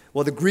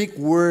 Well, the Greek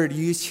word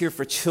used here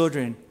for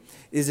children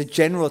is a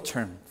general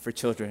term for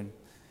children,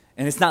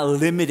 and it's not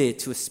limited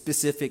to a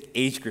specific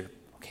age group,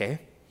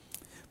 okay?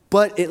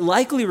 But it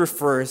likely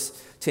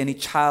refers to any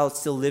child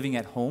still living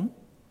at home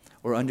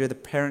or under the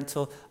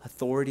parental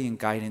authority and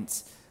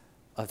guidance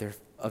of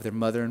their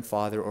mother and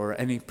father or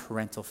any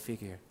parental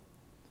figure.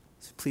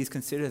 So please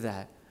consider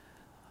that.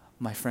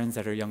 My friends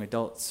that are young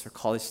adults or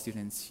college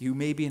students, you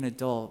may be an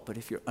adult, but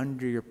if you're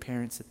under your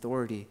parents'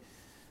 authority,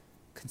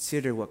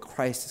 consider what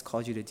Christ has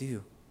called you to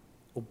do.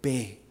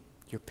 Obey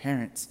your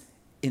parents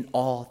in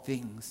all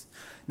things.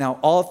 Now,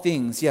 all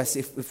things, yes,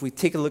 if we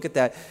take a look at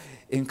that,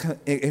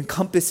 it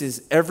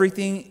encompasses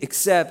everything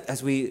except,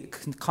 as we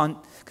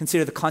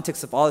consider the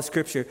context of all of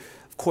Scripture,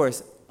 of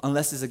course,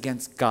 unless it's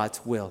against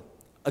God's will,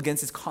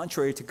 it's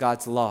contrary to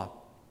God's law.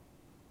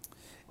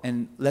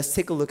 And let's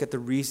take a look at the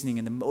reasoning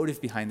and the motive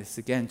behind this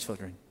again,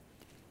 children.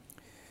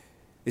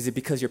 Is it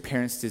because your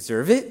parents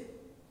deserve it?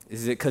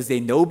 Is it because they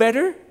know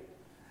better?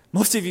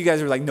 Most of you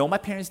guys are like, no, my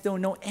parents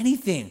don't know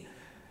anything.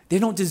 They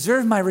don't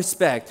deserve my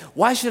respect.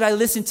 Why should I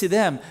listen to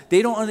them?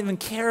 They don't even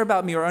care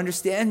about me or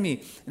understand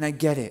me. And I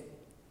get it.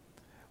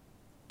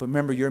 But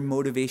remember, your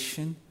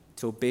motivation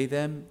to obey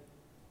them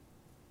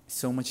is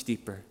so much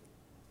deeper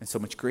and so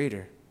much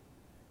greater.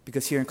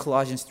 Because here in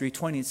Colossians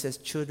 3:20, it says,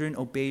 children,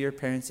 obey your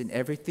parents in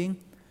everything,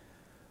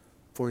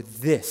 for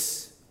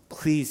this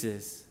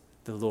pleases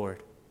the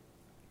Lord.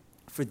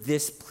 For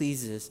this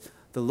pleases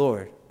the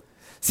Lord.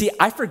 See,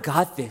 I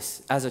forgot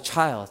this as a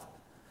child,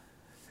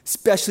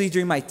 especially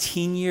during my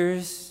teen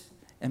years.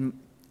 And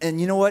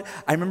you know what?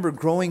 I remember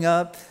growing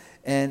up,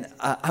 and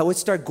I would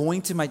start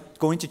going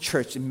to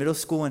church in middle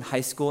school and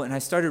high school, and I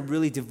started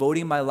really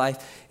devoting my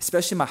life,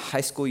 especially my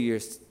high school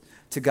years,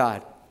 to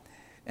God.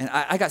 And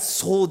I got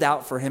sold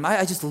out for him.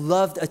 I just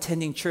loved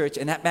attending church.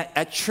 And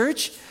at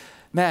church,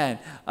 man,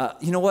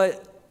 you know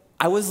what?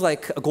 I was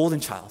like a golden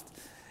child.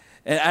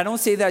 And I don't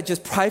say that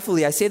just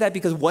pridefully. I say that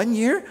because one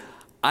year,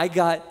 I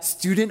got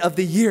Student of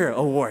the Year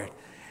award.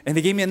 And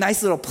they gave me a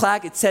nice little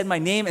plaque. It said my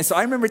name. And so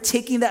I remember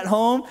taking that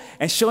home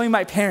and showing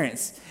my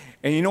parents.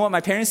 And you know what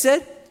my parents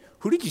said?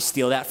 Who did you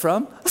steal that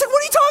from? I was like,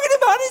 what are you talking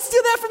about? I didn't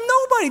steal that from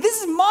nobody.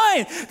 This is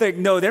mine. They're like,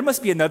 no, there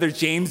must be another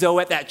James O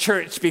at that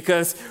church,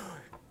 because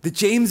the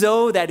James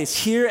O that is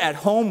here at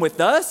home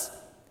with us,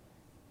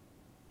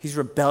 he's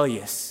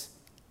rebellious.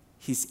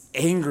 He's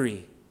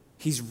angry.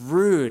 He's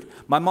rude.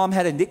 My mom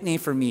had a nickname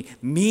for me,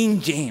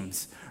 Mean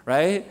James,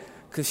 right?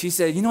 Because she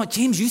said, you know what,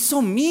 James, you're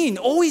so mean,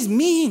 always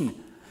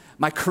mean.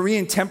 My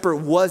Korean temper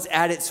was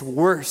at its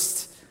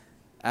worst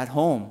at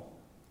home.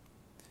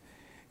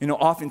 You know,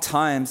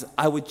 oftentimes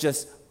I would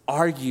just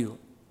argue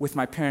with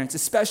my parents,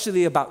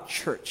 especially about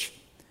church.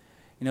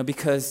 You know,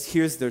 because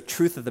here's the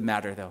truth of the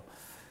matter, though.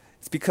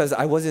 It's because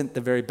I wasn't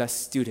the very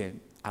best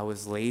student. I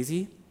was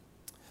lazy.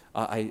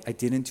 I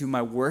didn't do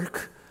my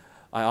work.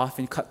 I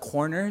often cut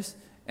corners.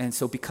 And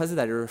so because of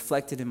that, it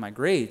reflected in my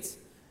grades.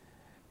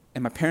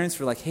 And my parents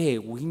were like, hey,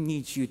 we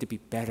need you to be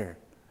better.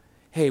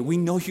 Hey, we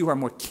know you are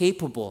more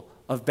capable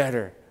of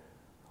better.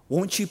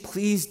 Won't you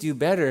please do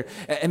better?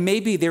 And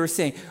maybe they were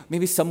saying,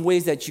 maybe some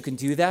ways that you can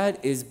do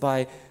that is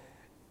by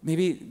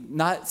maybe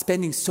not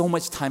spending so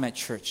much time at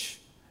church.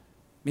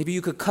 Maybe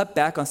you could cut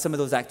back on some of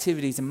those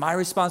activities. And my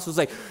response was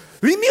like,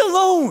 leave me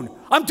alone.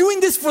 I'm doing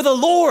this for the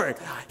Lord.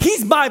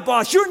 He's my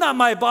boss. You're not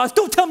my boss.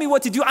 Don't tell me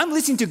what to do. I'm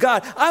listening to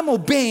God. I'm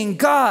obeying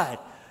God.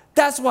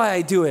 That's why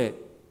I do it.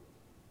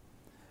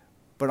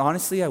 But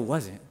honestly, I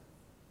wasn't.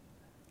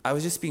 I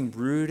was just being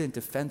rude and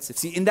defensive.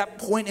 See, in that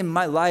point in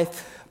my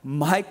life,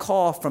 my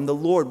call from the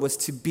Lord was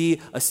to be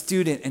a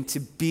student and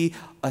to be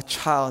a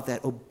child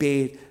that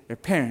obeyed their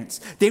parents.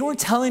 They weren't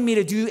telling me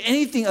to do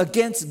anything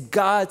against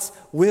God's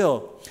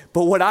will.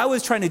 But what I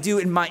was trying to do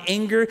in my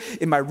anger,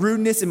 in my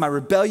rudeness, in my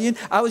rebellion,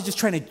 I was just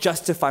trying to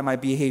justify my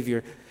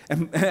behavior.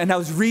 And I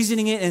was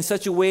reasoning it in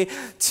such a way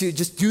to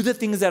just do the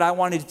things that I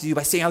wanted to do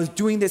by saying I was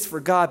doing this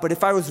for God. But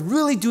if I was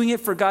really doing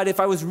it for God,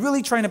 if I was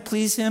really trying to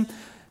please Him,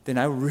 then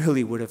I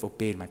really would have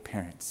obeyed my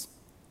parents.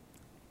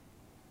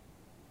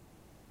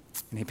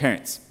 And hey,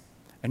 parents,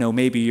 I know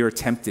maybe you're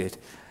tempted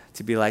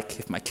to be like,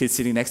 if my kid's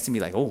sitting next to me,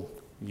 like, oh,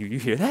 you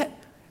hear that?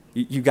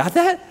 You got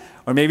that?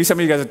 Or maybe some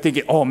of you guys are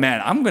thinking, oh man,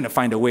 I'm going to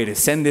find a way to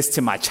send this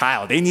to my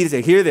child. They needed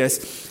to hear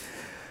this.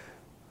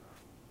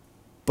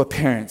 But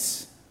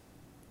parents,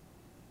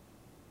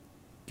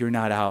 you're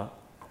not out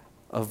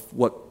of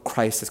what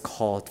Christ has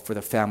called for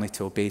the family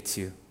to obey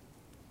to.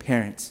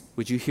 Parents,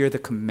 would you hear the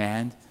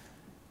command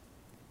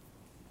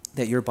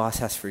that your boss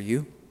has for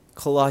you?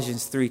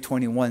 Colossians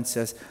 3:21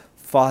 says,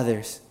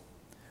 fathers,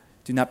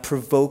 do not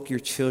provoke your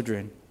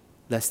children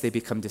lest they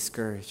become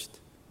discouraged.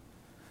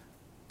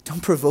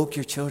 Don't provoke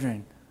your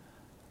children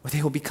or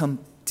they will become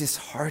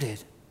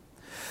disheartened.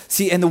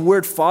 See, and the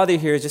word father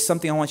here is just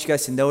something I want you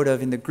guys to note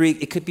of. In the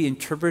Greek, it could be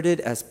interpreted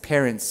as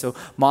parents. So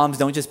moms,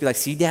 don't just be like,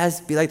 see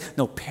dads, be like,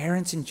 no,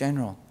 parents in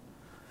general.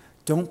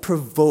 Don't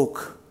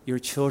provoke your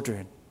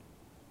children.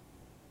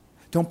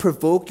 Don't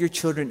provoke your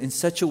children in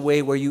such a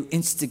way where you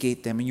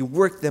instigate them and you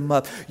work them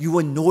up, you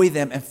annoy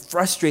them and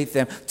frustrate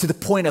them to the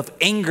point of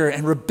anger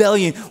and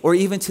rebellion, or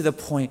even to the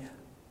point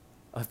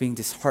of being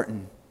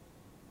disheartened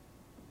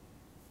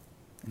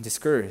and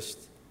discouraged.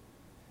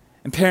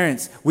 And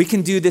parents, we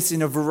can do this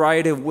in a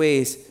variety of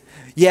ways.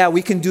 Yeah,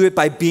 we can do it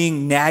by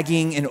being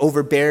nagging and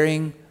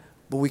overbearing,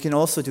 but we can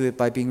also do it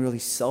by being really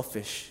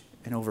selfish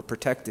and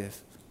overprotective.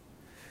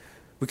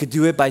 We could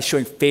do it by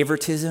showing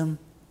favoritism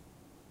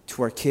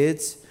to our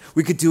kids.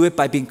 We could do it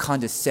by being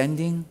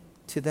condescending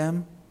to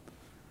them.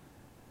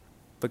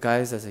 But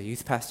guys, as a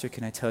youth pastor,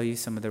 can I tell you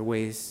some of the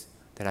ways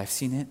that I've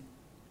seen it?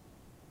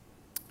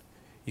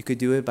 You could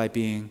do it by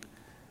being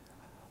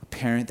a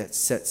parent that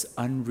sets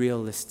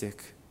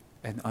unrealistic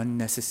and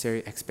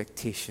unnecessary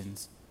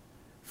expectations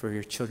for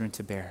your children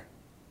to bear.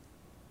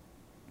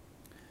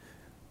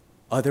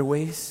 Other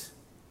ways,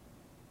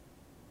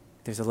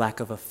 there's a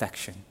lack of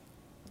affection.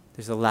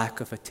 There's a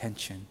lack of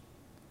attention,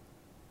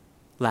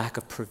 lack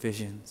of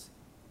provisions.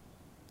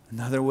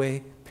 Another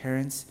way,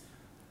 parents,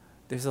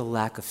 there's a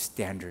lack of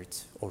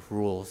standards or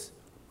rules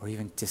or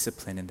even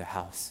discipline in the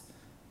house.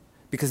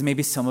 Because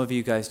maybe some of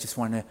you guys just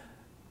want to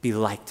be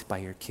liked by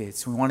your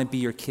kids. We want to be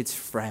your kids'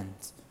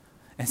 friends.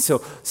 And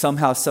so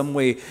somehow, some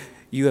way,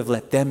 you have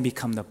let them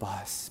become the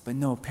boss. But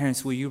no,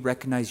 parents, will you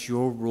recognize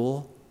your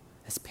role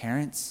as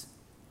parents?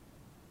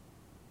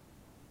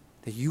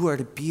 That you are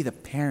to be the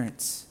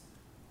parents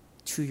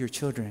to your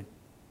children.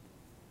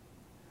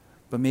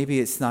 But maybe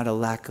it's not a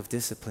lack of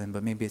discipline,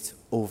 but maybe it's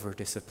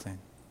over-discipline.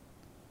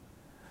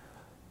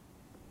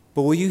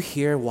 But will you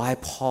hear why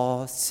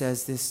Paul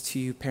says this to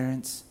you,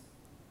 parents?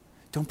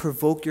 Don't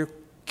provoke your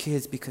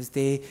kids because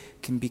they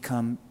can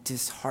become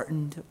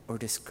disheartened or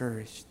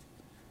discouraged.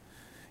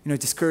 You know, a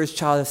discouraged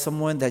child is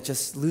someone that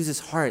just loses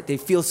heart. They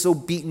feel so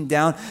beaten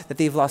down that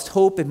they've lost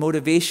hope and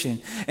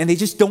motivation, and they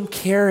just don't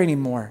care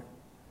anymore.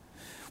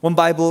 One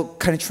Bible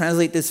kind of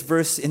translate this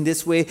verse in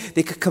this way: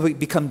 they could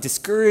become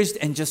discouraged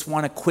and just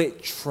want to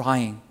quit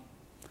trying.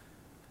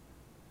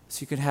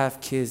 So you could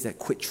have kids that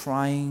quit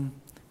trying,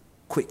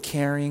 quit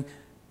caring,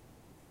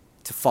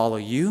 to follow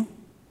you,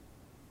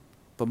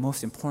 but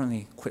most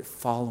importantly, quit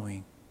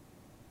following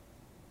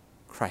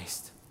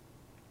Christ.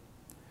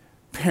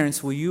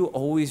 Parents, will you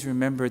always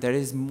remember that it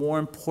is more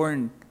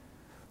important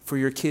for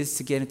your kids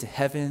to get into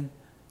heaven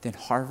than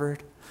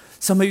Harvard?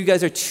 Some of you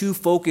guys are too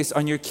focused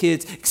on your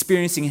kids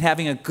experiencing and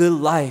having a good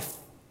life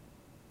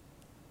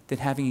than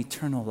having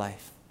eternal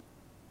life.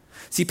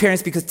 See,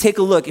 parents, because take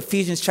a look,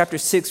 Ephesians chapter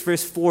 6,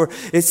 verse 4,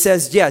 it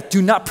says,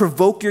 do not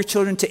provoke your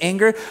children to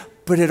anger,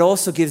 but it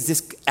also gives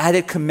this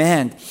added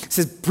command. It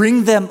says,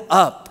 bring them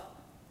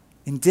up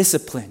in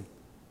discipline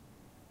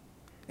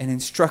and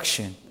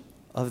instruction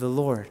of the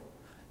Lord.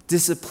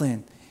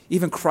 Discipline.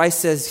 Even Christ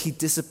says he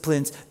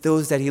disciplines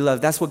those that he loves.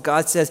 That's what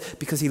God says.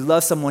 Because he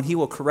loves someone, he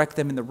will correct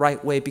them in the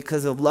right way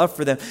because of love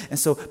for them. And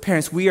so,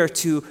 parents, we are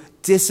to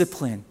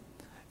discipline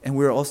and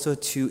we're also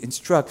to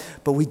instruct,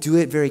 but we do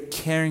it very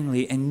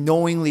caringly and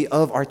knowingly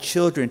of our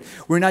children.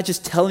 We're not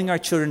just telling our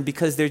children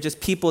because they're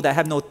just people that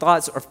have no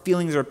thoughts or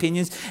feelings or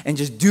opinions and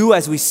just do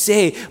as we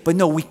say, but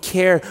no, we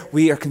care,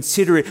 we are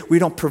considerate, we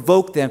don't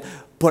provoke them,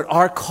 but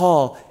our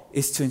call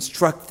is to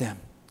instruct them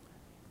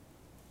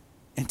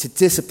and to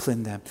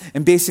discipline them.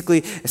 And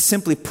basically,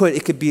 simply put,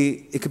 it could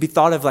be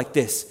thought of like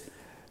this.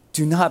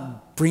 Do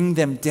not bring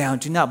them down,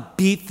 do not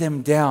beat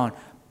them down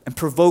and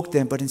provoke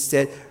them, but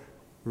instead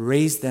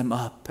raise them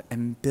up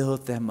and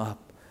build them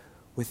up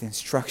with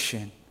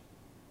instruction,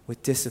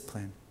 with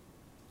discipline.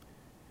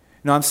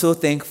 Now, I'm so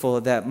thankful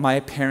that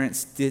my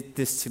parents did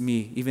this to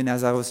me, even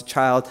as I was a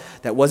child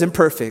that wasn't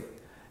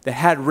perfect, that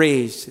had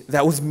rage,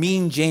 that was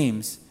mean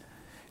James.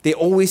 They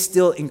always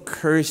still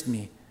encouraged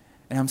me,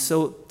 and I'm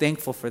so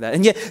thankful for that.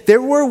 And yet,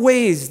 there were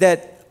ways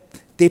that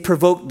they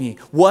provoked me.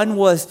 One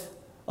was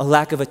a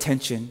lack of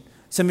attention.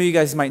 Some of you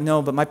guys might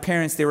know, but my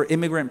parents, they were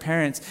immigrant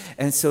parents,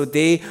 and so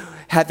they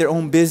had their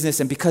own business,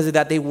 and because of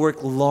that, they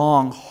worked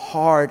long,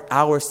 hard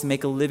hours to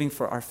make a living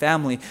for our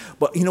family.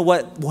 But you know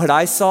what? What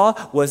I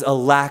saw was a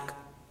lack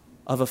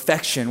of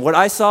affection. What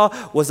I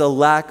saw was a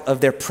lack of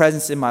their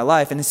presence in my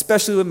life, and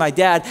especially with my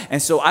dad, and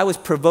so I was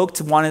provoked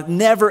to want to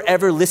never,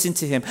 ever listen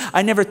to him.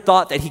 I never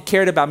thought that he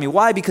cared about me.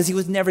 Why? Because he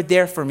was never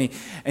there for me.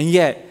 And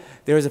yet,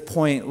 there was a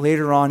point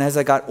later on, as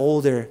I got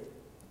older,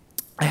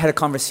 I had a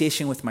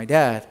conversation with my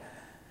dad.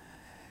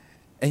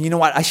 And you know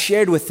what? I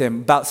shared with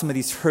him about some of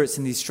these hurts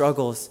and these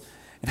struggles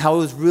and how it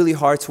was really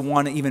hard to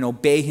want to even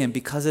obey him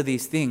because of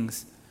these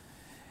things.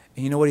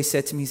 And you know what he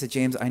said to me? He said,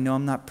 James, I know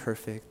I'm not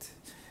perfect,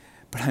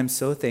 but I'm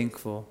so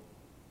thankful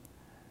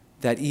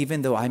that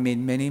even though I made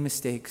many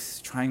mistakes,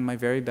 trying my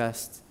very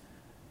best,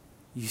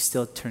 you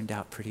still turned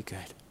out pretty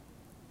good.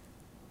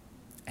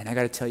 And I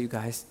got to tell you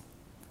guys,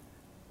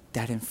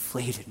 that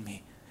inflated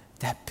me.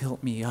 That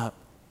built me up.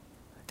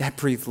 That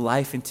breathed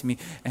life into me.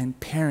 And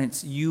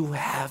parents, you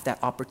have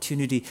that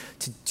opportunity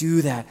to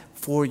do that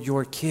for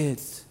your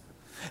kids.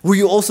 Will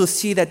you also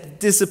see that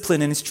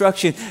discipline and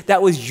instruction,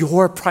 that was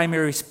your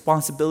primary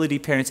responsibility,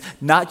 parents,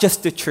 not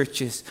just the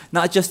churches,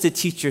 not just the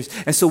teachers.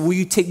 And so will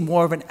you take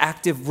more of an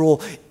active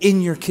role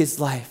in your kids'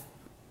 life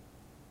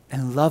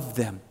and love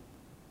them,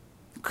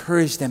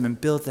 encourage them and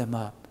build them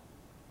up,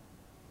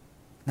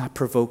 not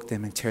provoke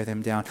them and tear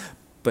them down.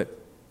 But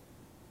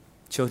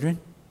children,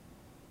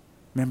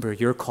 remember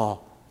your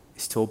call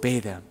is to obey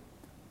them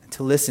and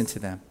to listen to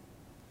them.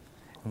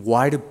 And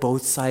why do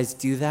both sides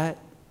do that?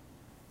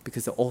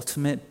 Because the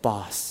ultimate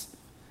boss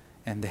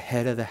and the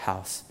head of the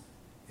house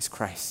is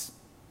Christ.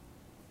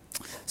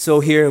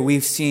 So here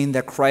we've seen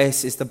that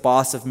Christ is the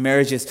boss of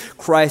marriages.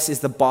 Christ is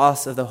the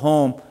boss of the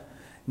home.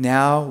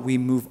 Now we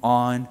move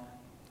on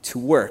to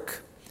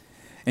work.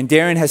 And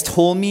Darren has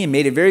told me and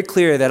made it very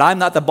clear that I'm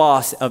not the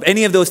boss of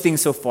any of those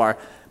things so far.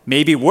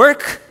 Maybe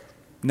work?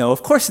 No,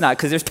 of course not,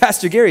 because there's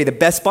Pastor Gary, the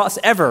best boss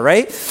ever,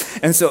 right?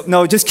 And so,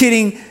 no, just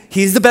kidding.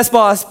 He's the best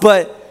boss,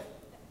 but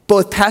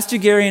both Pastor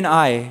Gary and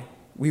I,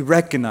 we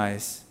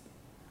recognize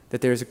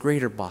that there is a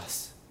greater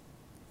boss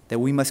that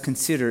we must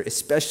consider,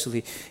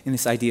 especially in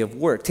this idea of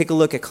work. Take a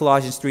look at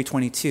Colossians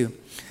 3:22. It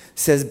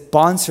says,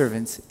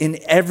 bondservants, in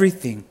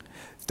everything,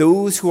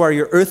 those who are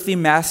your earthly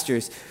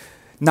masters,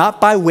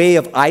 not by way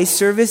of eye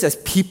service as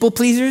people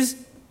pleasers,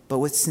 but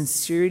with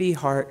sincerity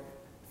heart,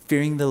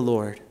 fearing the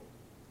Lord.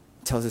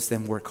 It tells us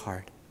then work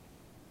hard.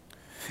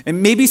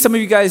 And maybe some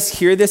of you guys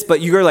hear this,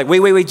 but you're like,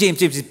 wait, James,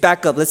 just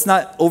back up. Let's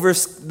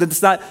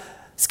not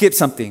skip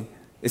something.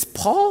 Is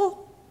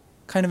Paul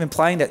kind of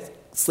implying that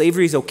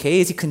slavery is okay?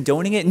 Is he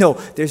condoning it? No,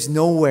 there's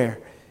nowhere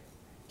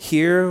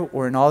here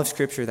or in all of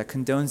Scripture that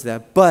condones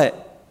that.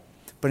 But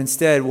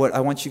instead, what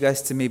I want you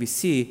guys to maybe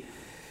see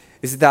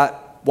is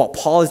that while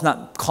Paul is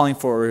not calling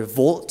for a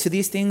revolt to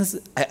these things,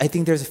 I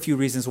think there's a few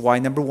reasons why.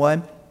 Number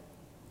one,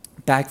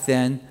 back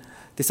then,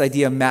 this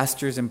idea of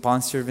masters and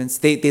bondservants,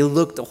 they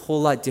looked a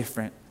whole lot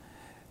different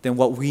than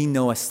what we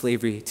know as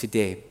slavery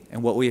today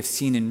and what we have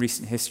seen in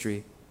recent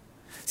history.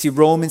 See,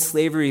 Roman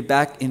slavery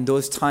back in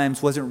those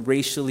times wasn't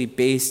racially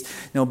based.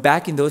 No,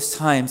 back in those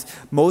times,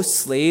 most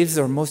slaves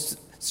or most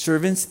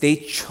servants, they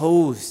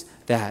chose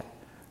that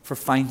for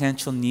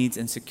financial needs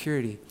and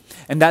security.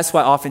 And that's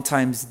why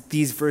oftentimes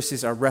these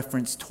verses are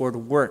referenced toward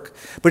work.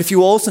 But if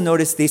you also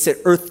notice, they said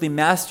earthly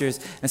masters,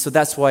 and so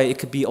that's why it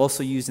could be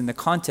also used in the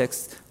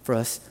context for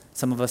us,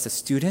 some of us as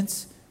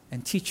students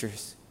and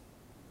teachers,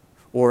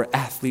 or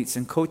athletes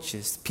and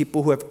coaches,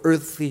 people who have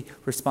earthly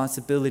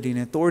responsibility and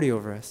authority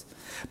over us.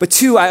 But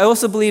two, I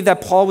also believe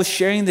that Paul was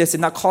sharing this and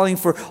not calling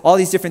for all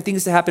these different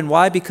things to happen.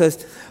 Why?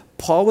 Because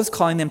Paul was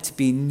calling them to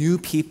be new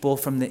people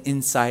from the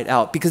inside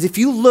out. Because if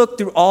you look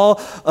through all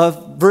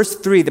of verse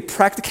 3, the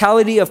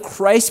practicality of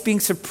Christ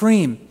being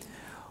supreme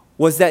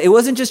was that it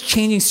wasn't just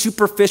changing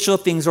superficial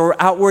things or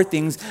outward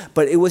things,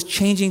 but it was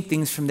changing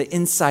things from the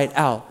inside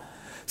out.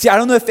 See, I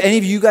don't know if any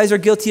of you guys are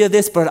guilty of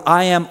this, but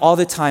I am all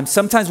the time.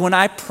 Sometimes when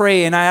I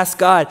pray and I ask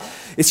God,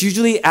 it's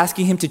usually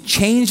asking him to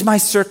change my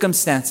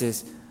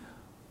circumstances.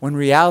 When in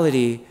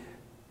reality,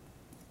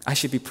 I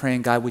should be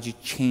praying, God, would you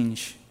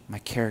change my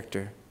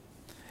character?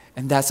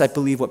 And that's, I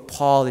believe, what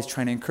Paul is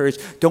trying to encourage.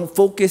 Don't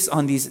focus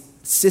on these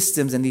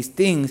systems and these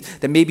things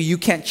that maybe you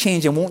can't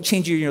change and won't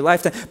change you in your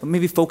lifetime, but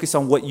maybe focus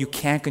on what you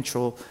can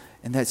control,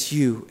 and that's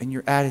you and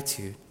your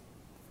attitude.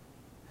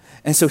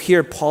 And so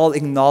here, Paul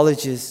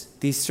acknowledges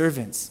these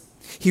servants.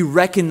 He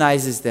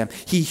recognizes them.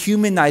 He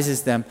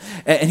humanizes them.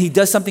 And he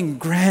does something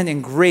grand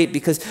and great,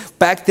 because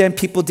back then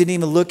people didn't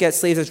even look at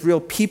slaves as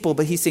real people,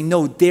 but he's saying,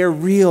 no, they're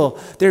real,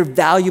 they're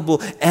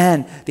valuable,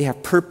 and they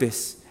have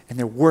purpose, and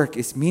their work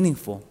is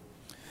meaningful.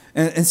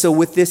 And so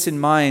with this in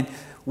mind,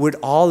 would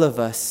all of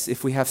us,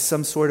 if we have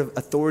some sort of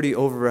authority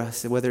over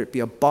us, whether it be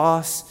a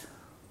boss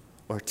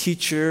or a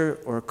teacher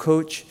or a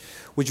coach,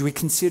 would we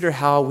consider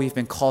how we've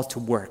been called to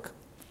work?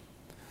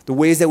 The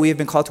ways that we have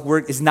been called to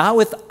work is not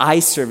with eye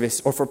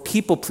service or for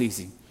people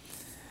pleasing.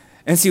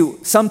 And see,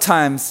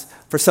 sometimes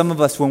for some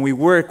of us when we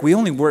work, we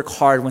only work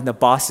hard when the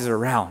boss is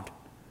around.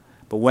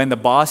 But when the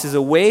boss is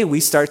away, we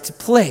start to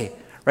play,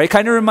 right?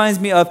 Kind of reminds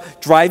me of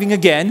driving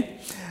again.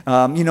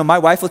 My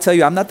wife will tell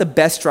you I'm not the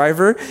best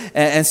driver.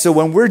 And so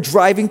when we're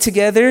driving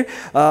together,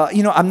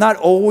 I'm not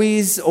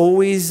always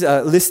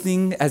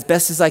listening as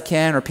best as I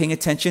can or paying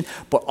attention.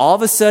 But all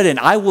of a sudden,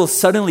 I will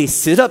suddenly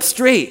sit up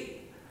straight.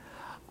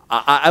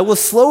 I will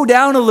slow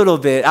down a little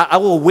bit. I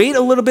will wait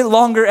a little bit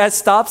longer at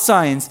stop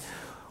signs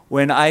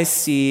when I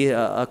see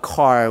a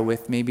car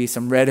with maybe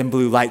some red and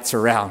blue lights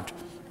around,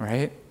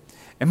 right?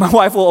 And my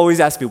wife will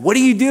always ask me, what are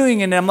you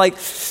doing? And I'm like,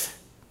 see,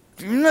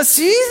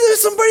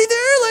 there's somebody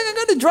there. Like, I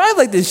got to drive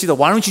like this. She's like,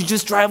 why don't you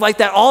just drive like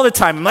that all the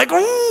time? I'm like,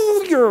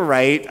 oh, you're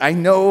right. I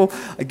know.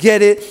 I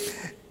get it.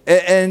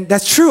 And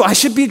that's true. I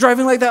should be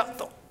driving like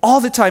that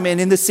all the time.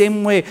 And in the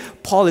same way,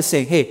 Paul is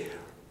saying, hey,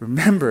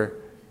 remember,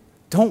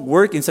 don't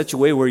work in such a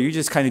way where you're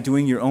just kind of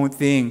doing your own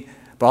thing.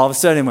 But all of a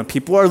sudden, when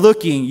people are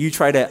looking, you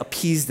try to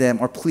appease them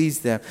or please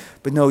them.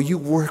 But no, you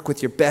work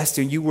with your best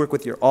and you work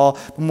with your all.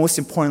 But most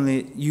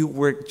importantly, you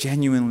work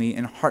genuinely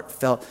and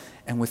heartfelt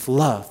and with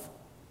love.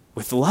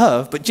 With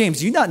love? But James,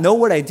 do you not know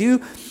what I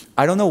do?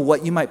 I don't know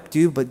what you might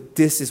do, but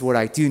this is what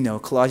I do know.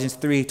 Colossians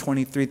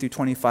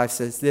 3:23-25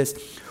 says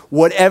this: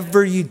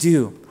 whatever you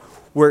do,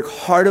 work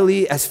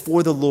heartily as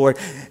for the Lord,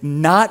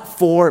 not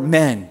for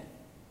men.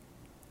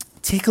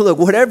 Take a look.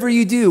 Whatever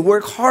you do,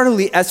 work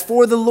heartily as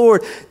for the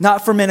Lord,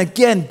 not for men.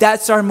 Again,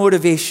 that's our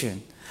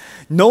motivation.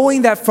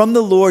 Knowing that from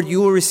the Lord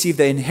you will receive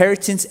the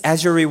inheritance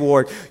as your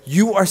reward.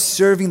 You are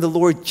serving the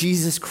Lord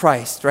Jesus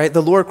Christ, right?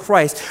 The Lord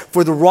Christ.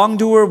 For the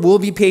wrongdoer will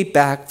be paid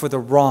back for the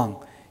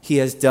wrong he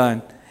has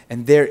done.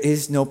 And there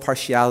is no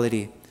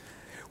partiality.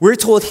 We're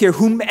told here,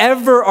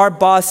 whomever our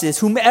boss is,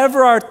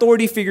 whomever our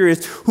authority figure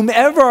is,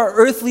 whomever our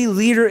earthly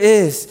leader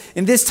is,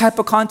 in this type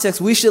of context,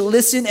 we should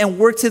listen and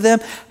work to them.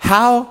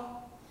 How?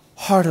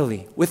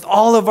 Heartily, with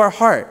all of our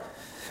heart.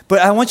 But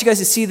I want you guys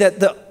to see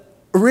that the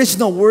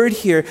original word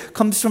here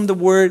comes from the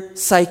word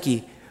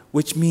psyche,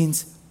 which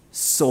means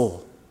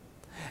soul.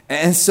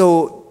 And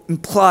so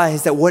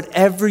implies that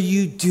whatever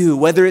you do,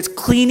 whether it's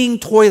cleaning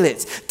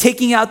toilets,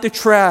 taking out the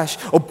trash,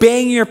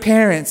 obeying your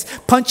parents,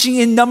 punching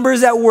in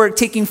numbers at work,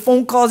 taking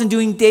phone calls and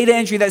doing data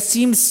entry that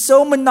seems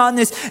so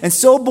monotonous and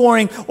so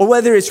boring, or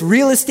whether it's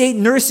real estate,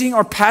 nursing,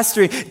 or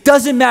pastoring,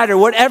 doesn't matter.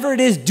 Whatever it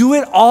is, do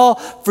it all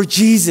for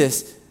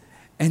Jesus.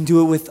 And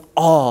do it with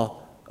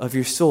all of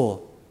your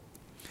soul.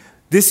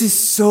 This is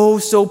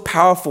so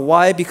powerful.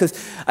 Why? Because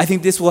I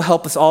think this will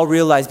help us all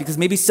realize, because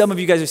maybe some of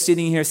you guys are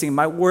sitting here saying,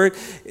 my work,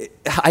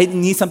 I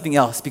need something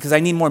else because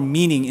I need more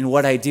meaning in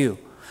what I do.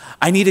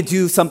 I need to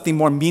do something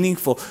more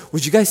meaningful.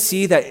 Would you guys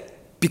see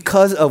that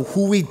because of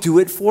who we do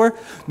it for,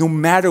 no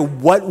matter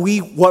what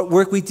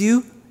work we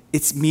do,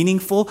 it's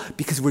meaningful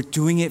because we're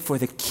doing it for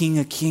the King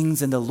of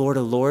Kings and the Lord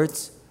of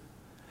Lords?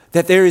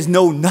 That there is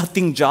no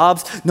nothing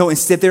jobs. No,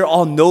 instead they're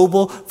all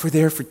noble, for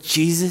they're for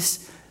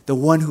Jesus, the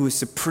one who is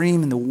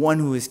supreme and the one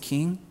who is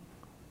king.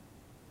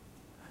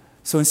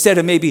 So instead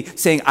of maybe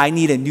saying, I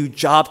need a new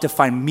job to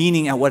find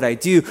meaning at what I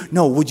do,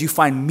 no, would you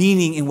find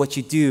meaning in what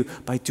you do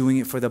by doing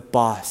it for the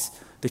boss,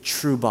 the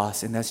true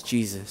boss, and that's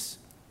Jesus.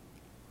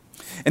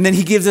 And then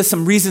he gives us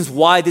some reasons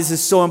why this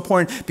is so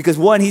important. Because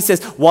one, he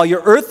says, while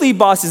your earthly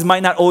bosses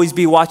might not always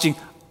be watching,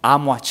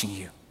 I'm watching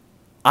you.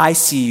 I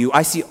see you.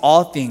 I see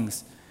all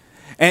things.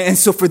 And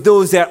so for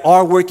those that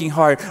are working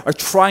hard, are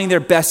trying their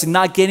best and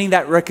not getting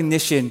that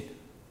recognition,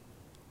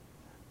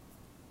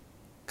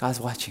 God's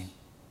watching.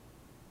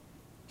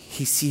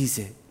 He sees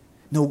it.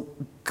 No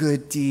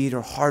good deed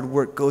or hard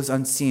work goes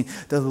unseen.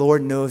 The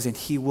Lord knows and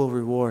he will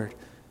reward.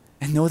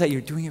 And know that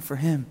you're doing it for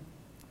him.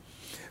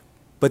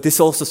 But this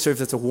also serves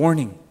as a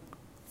warning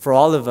for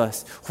all of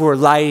us who are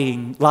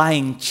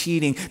lying,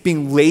 cheating,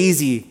 being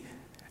lazy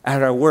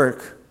at our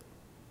work.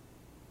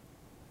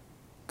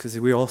 Because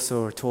we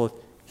also are told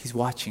he's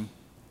watching.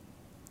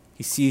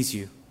 He sees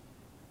you.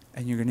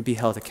 And you're going to be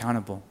held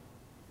accountable.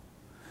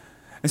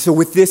 And so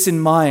with this in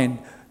mind,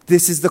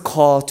 this is the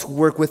call to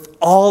work with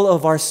all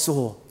of our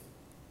soul.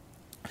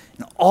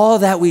 And all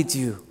that we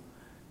do.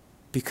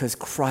 Because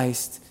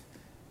Christ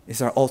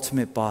is our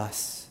ultimate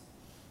boss.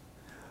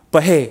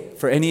 But hey,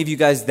 for any of you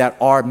guys that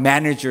are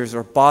managers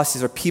or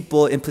bosses or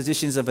people in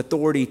positions of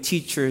authority,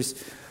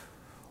 teachers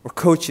or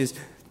coaches,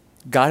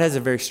 God has a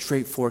very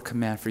straightforward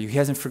command for you. He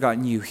hasn't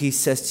forgotten you. He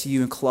says to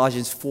you in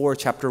Colossians 4,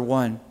 chapter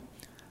 1,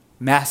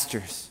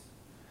 Masters,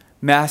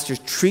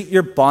 treat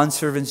your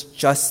bondservants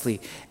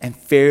justly and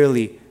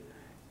fairly,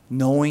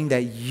 knowing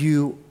that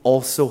you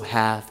also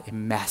have a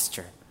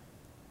master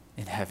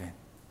in heaven.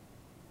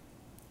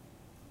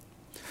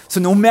 So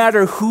no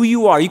matter who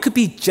you are, you could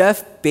be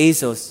Jeff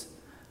Bezos,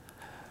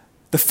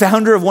 the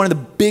founder of one of the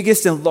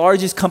biggest and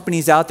largest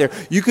companies out there.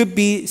 You could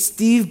be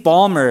Steve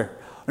Ballmer,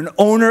 an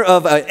owner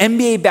of an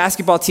NBA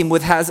basketball team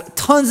which has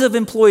tons of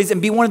employees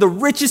and be one of the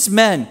richest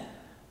men.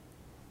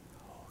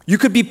 You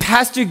could be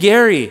Pastor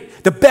Gary,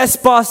 the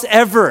best boss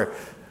ever.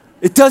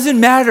 It doesn't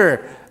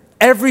matter.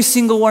 Every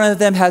single one of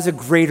them has a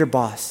greater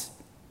boss.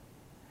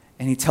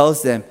 And he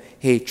tells them,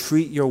 hey,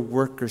 treat your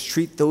workers,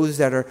 treat those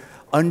that are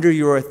under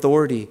your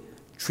authority,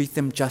 treat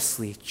them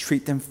justly,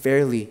 treat them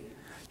fairly.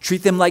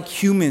 Treat them like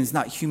humans,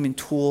 not human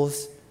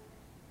tools.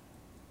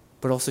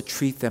 But also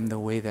treat them the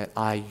way that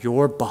I,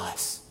 your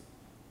boss,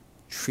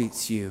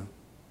 treats you.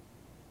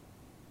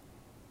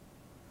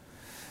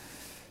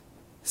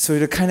 So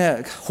to kind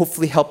of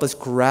hopefully help us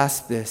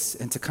grasp this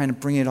and to kind of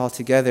bring it all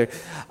together,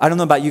 I don't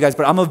know about you guys,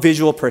 but I'm a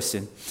visual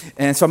person.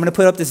 And so I'm going to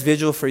put up this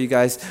visual for you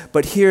guys.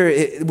 But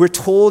here we're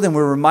told and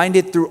we're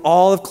reminded through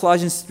all of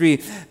Colossians 3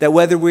 that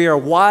whether we are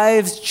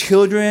wives,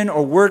 children,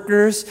 or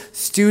workers,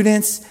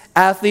 students,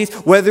 athletes,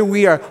 whether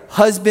we are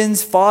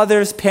husbands,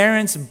 fathers,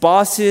 parents,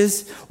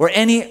 bosses, or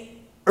any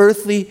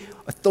earthly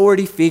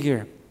authority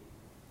figure,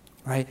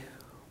 right?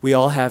 We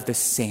all have the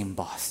same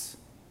boss.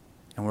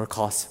 And we're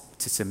called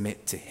to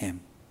submit to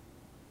him.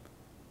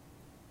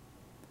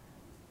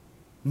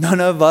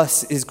 None of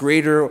us is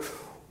greater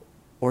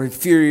or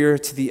inferior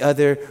to the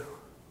other.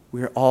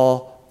 We're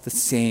all the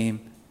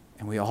same,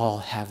 and we all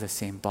have the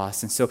same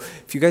boss. And so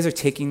if you guys are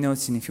taking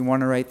notes and if you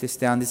want to write this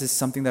down, this is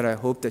something that I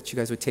hope that you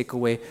guys would take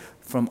away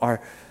from our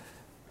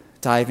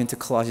dive into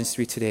Colossians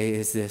 3 today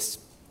is this.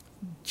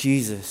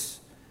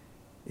 Jesus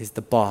is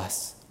the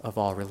boss of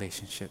all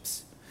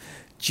relationships.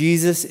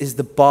 Jesus is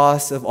the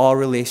boss of all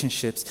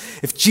relationships.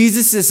 If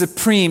Jesus is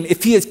supreme,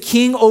 if he is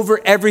king over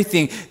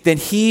everything, then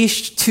he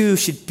too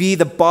should be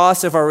the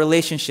boss of our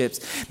relationships.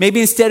 Maybe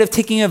instead of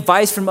taking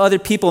advice from other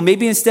people,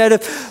 maybe instead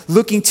of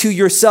looking to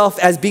yourself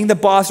as being the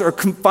boss or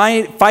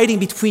fighting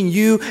between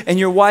you and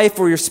your wife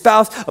or your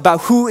spouse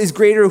about who is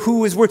greater,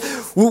 who is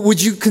worth,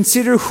 would you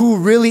consider who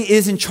really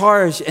is in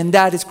charge? And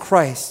that is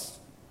Christ.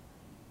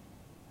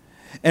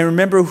 And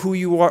remember who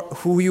you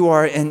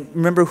are, and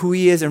remember who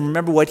he is, and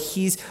remember what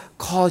he's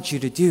called you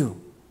to do.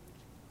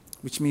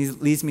 Which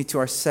leads me to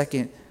our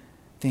second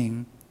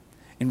thing.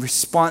 In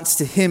response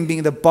to him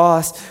being the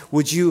boss,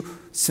 would you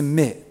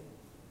submit?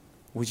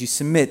 Would you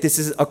submit? This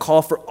is a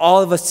call for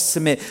all of us to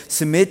submit.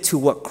 Submit to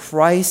what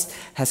Christ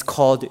has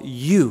called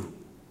you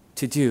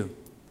to do.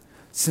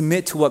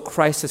 Submit to what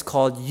Christ has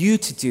called you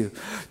to do.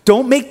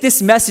 Don't make this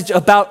message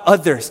about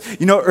others.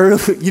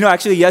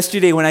 Actually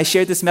yesterday when I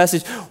shared this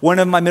message, one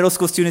of my middle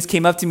school students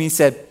came up to me and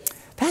said,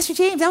 Pastor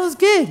James, that was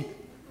good.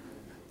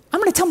 I'm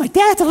going to tell my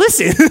dad to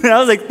listen. And I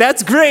was like,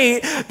 that's great.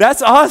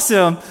 That's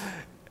awesome.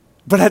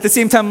 But at the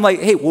same time, I'm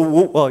like, hey,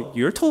 well,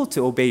 you're told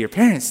to obey your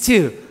parents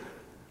too,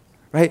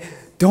 right?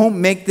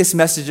 Don't make this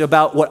message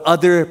about what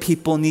other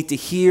people need to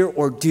hear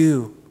or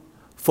do.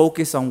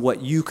 Focus on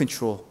what you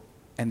control,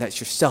 and that's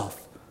yourself.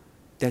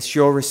 That's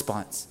your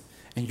response.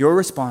 And your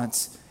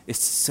response is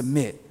to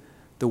submit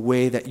the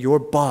way that your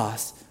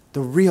boss,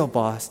 the real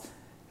boss,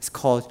 has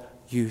called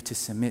you to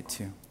submit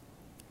to.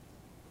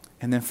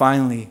 And then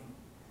finally,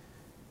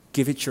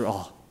 give it your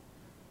all.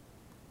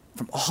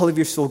 From all of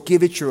your soul,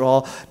 give it your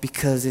all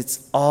because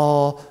it's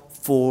all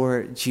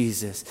for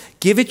Jesus.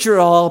 Give it your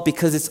all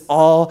because it's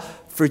all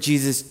for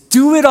Jesus.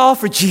 Do it all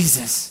for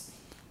Jesus.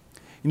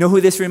 You know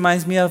who this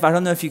reminds me of? I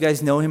don't know if you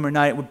guys know him or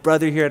not. A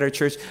brother here at our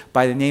church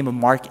by the name of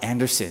Mark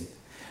Anderson.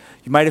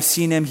 You might have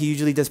seen him. He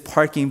usually does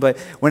parking. But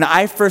when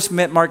I first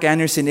met Mark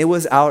Anderson, it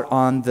was out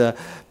on the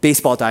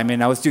baseball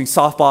diamond. I was doing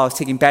softball. I was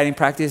taking batting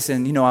practice.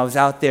 And, I was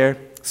out there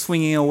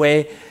swinging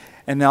away.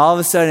 And then all of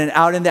a sudden,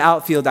 out in the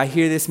outfield, I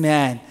hear this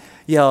man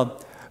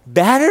yell,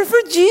 "Batter for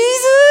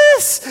Jesus!"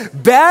 Jesus,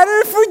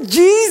 better for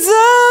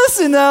Jesus.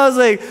 And I was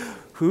like,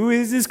 who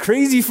is this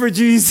crazy for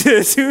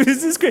Jesus? Who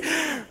is this crazy?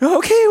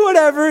 Okay,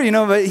 whatever,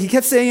 but he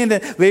kept saying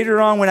that later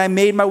on when I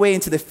made my way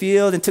into the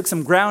field and took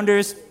some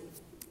grounders,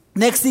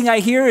 next thing I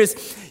hear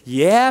is,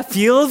 yeah,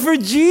 field for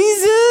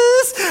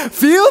Jesus.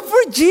 Field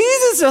for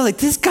Jesus. So I was like,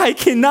 this guy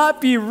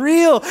cannot be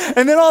real.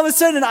 And then all of a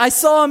sudden, I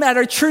saw him at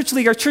our church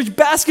league, our church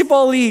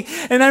basketball league.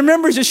 And I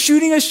remember just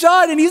shooting a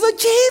shot. And he's like,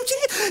 James.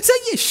 It's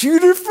like, yeah,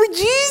 shooter for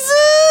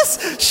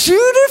Jesus.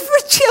 Shooter for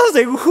Jesus. I was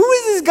like, who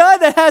is this guy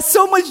that has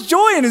so much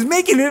joy and is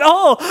making it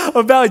all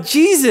about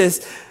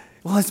Jesus?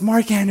 Well, it's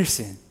Mark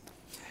Anderson.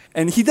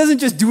 And he doesn't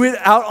just do it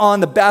out on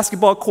the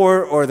basketball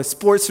court or the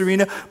sports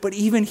arena, but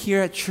even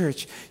here at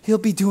church, he'll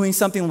be doing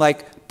something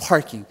like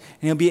parking.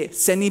 And he'll be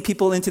sending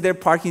people into their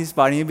parking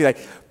spot, and he'll be like,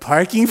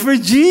 parking for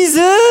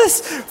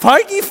Jesus!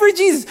 Parking for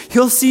Jesus!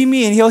 He'll see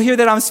me, and he'll hear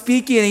that I'm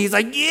speaking, and he's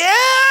like,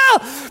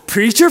 yeah!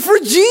 Preacher for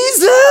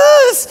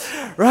Jesus!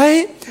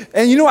 Right?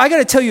 And I got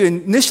to tell you,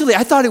 initially,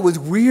 I thought it was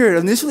weird.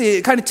 Initially,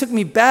 it kind of took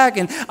me back,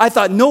 and I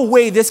thought, no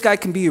way this guy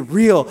can be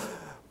real.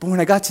 But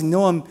when I got to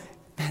know him,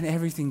 man,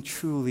 everything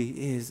truly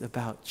is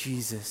about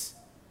Jesus.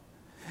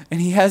 And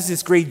he has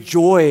this great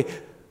joy,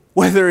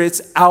 whether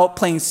it's out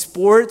playing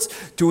sports,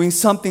 doing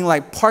something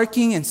like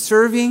parking and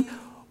serving,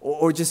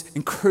 or just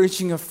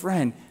encouraging a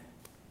friend.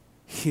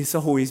 He's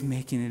always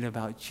making it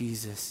about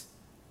Jesus.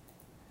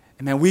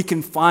 And man, we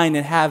can find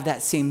and have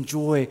that same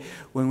joy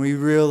when we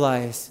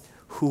realize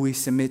who we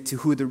submit to,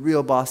 who the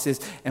real boss is,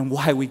 and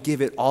why we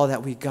give it all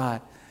that we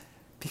got.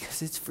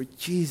 Because it's for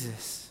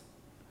Jesus.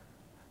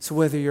 So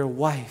whether you're a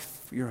wife,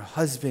 you're a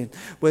husband,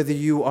 whether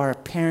you are a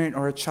parent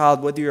or a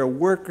child, whether you're a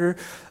worker,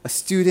 a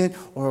student,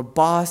 or a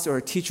boss, or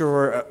a teacher,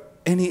 or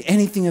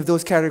anything of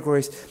those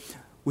categories,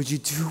 would you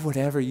do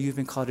whatever you've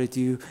been called to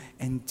do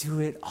and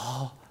do it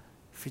all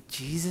for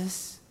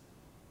Jesus?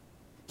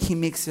 He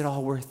makes it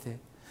all worth it.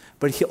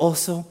 But he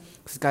also,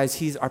 because guys,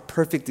 he's our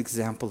perfect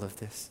example of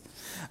this.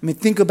 I mean,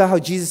 think about how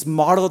Jesus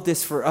modeled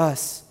this for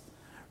us.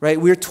 Right?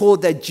 We're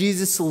told that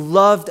Jesus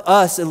loved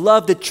us and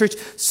loved the church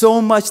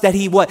so much that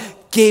he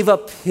gave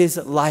up his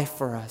life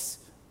for us.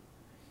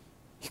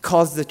 He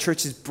calls the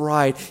church his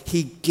bride.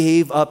 He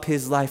gave up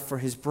his life for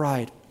his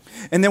bride.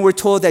 And then we're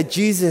told that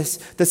Jesus,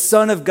 the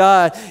Son of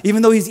God,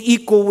 even though he's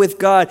equal with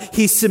God,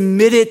 he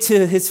submitted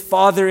to his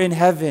Father in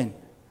heaven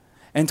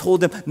and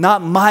told him,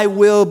 not my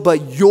will,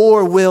 but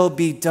your will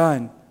be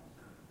done.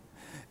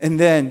 And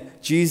then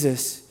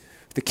Jesus,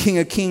 the King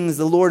of Kings,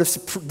 the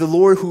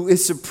Lord who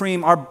is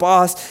supreme, our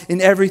boss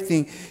in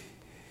everything,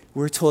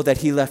 we're told that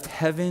he left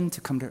heaven to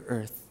come to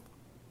earth,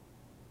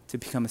 to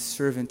become a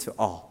servant to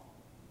all.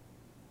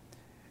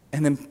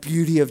 And the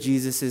beauty of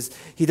Jesus is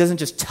he doesn't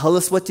just tell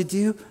us what to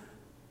do,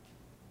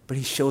 but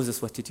he shows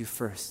us what to do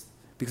first.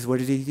 Because what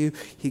did he do?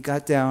 He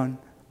got down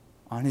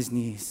on his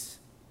knees.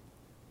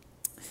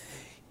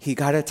 He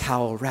got a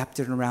towel, wrapped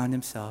it around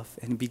himself,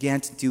 and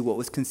began to do what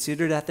was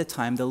considered at the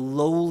time the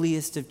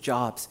lowliest of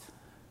jobs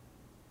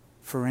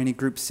for any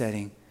group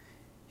setting.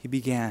 He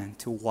began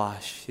to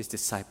wash his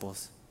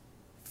disciples'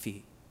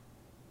 feet.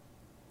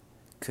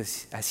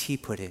 Because as he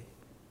put it,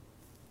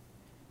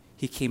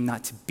 he came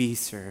not to be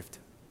served,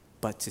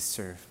 but to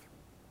serve.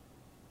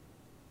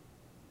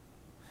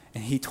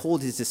 And he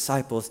told his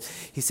disciples,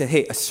 he said,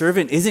 hey, a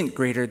servant isn't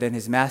greater than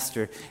his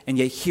master, and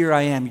yet here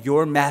I am,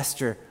 your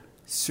master,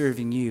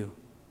 serving you.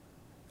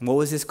 And what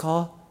was his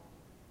call?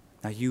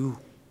 Now you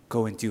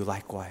go and do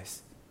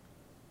likewise,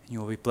 and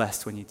you will be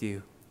blessed when you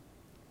do.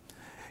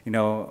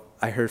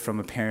 I heard from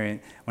a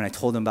parent when I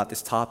told them about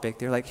this topic,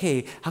 they're like,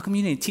 hey, how come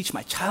you didn't teach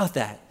my child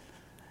that?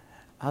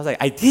 I was like,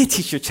 I did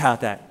teach your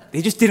child that.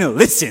 They just didn't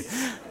listen.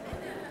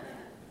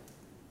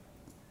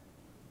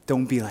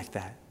 Don't be like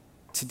that.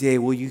 Today,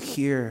 will you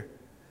hear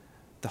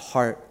the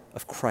heart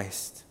of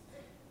Christ?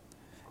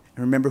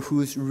 And remember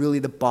who's really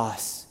the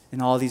boss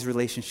in all these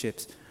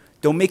relationships.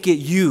 Don't make it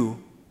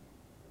you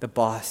the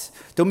boss.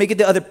 Don't make it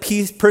the other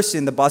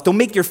person the boss. Don't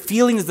make your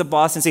feelings the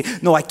boss and say,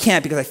 no, I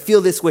can't because I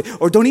feel this way.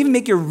 Or don't even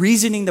make your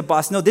reasoning the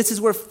boss. No, this is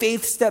where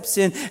faith steps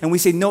in and we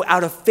say, no,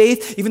 out of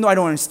faith, even though I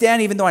don't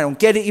understand, even though I don't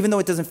get it, even though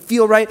it doesn't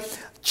feel right,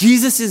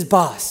 Jesus is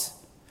boss.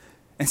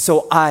 And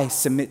so I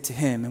submit to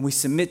him, and we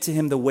submit to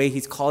him the way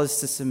he's called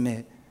us to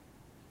submit,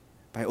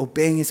 by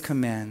obeying his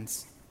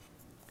commands.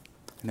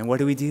 And then what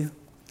do?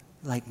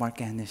 Like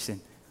Mark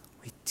Anderson,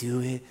 we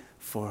do it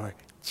for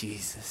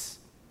Jesus.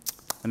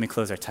 Let me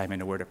close our time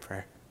in a word of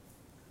prayer.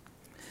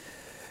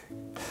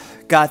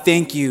 God,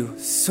 thank you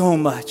so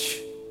much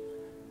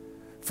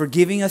for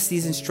giving us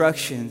these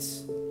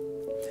instructions,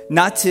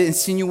 not to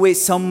insinuate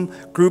some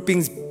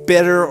groupings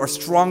better or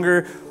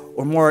stronger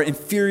or more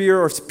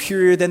inferior or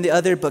superior than the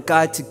other, but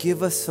God, to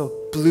give us a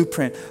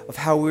blueprint of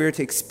how we're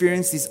to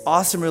experience these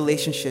awesome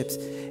relationships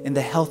in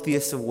the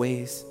healthiest of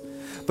ways.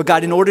 But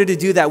God, in order to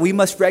do that, we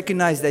must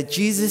recognize that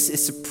Jesus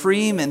is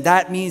supreme, and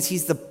that means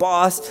he's the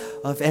boss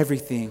of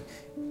everything,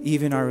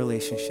 even our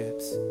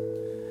relationships.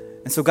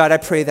 And so God, I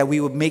pray that we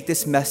would make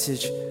this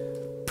message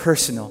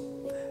personal,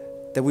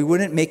 that we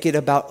wouldn't make it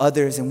about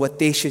others and what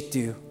they should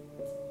do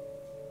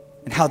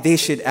and how they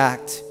should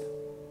act,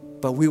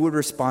 but we would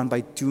respond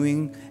by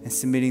doing and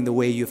submitting the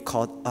way you've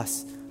called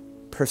us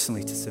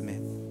personally to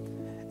submit.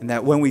 And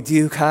that when we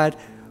do, God,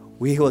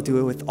 we will do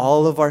it with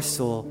all of our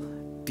soul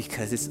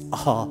because it's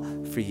all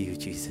for you,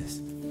 Jesus.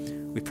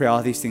 We pray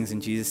all these things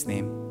in Jesus'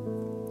 name.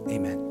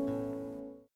 Amen.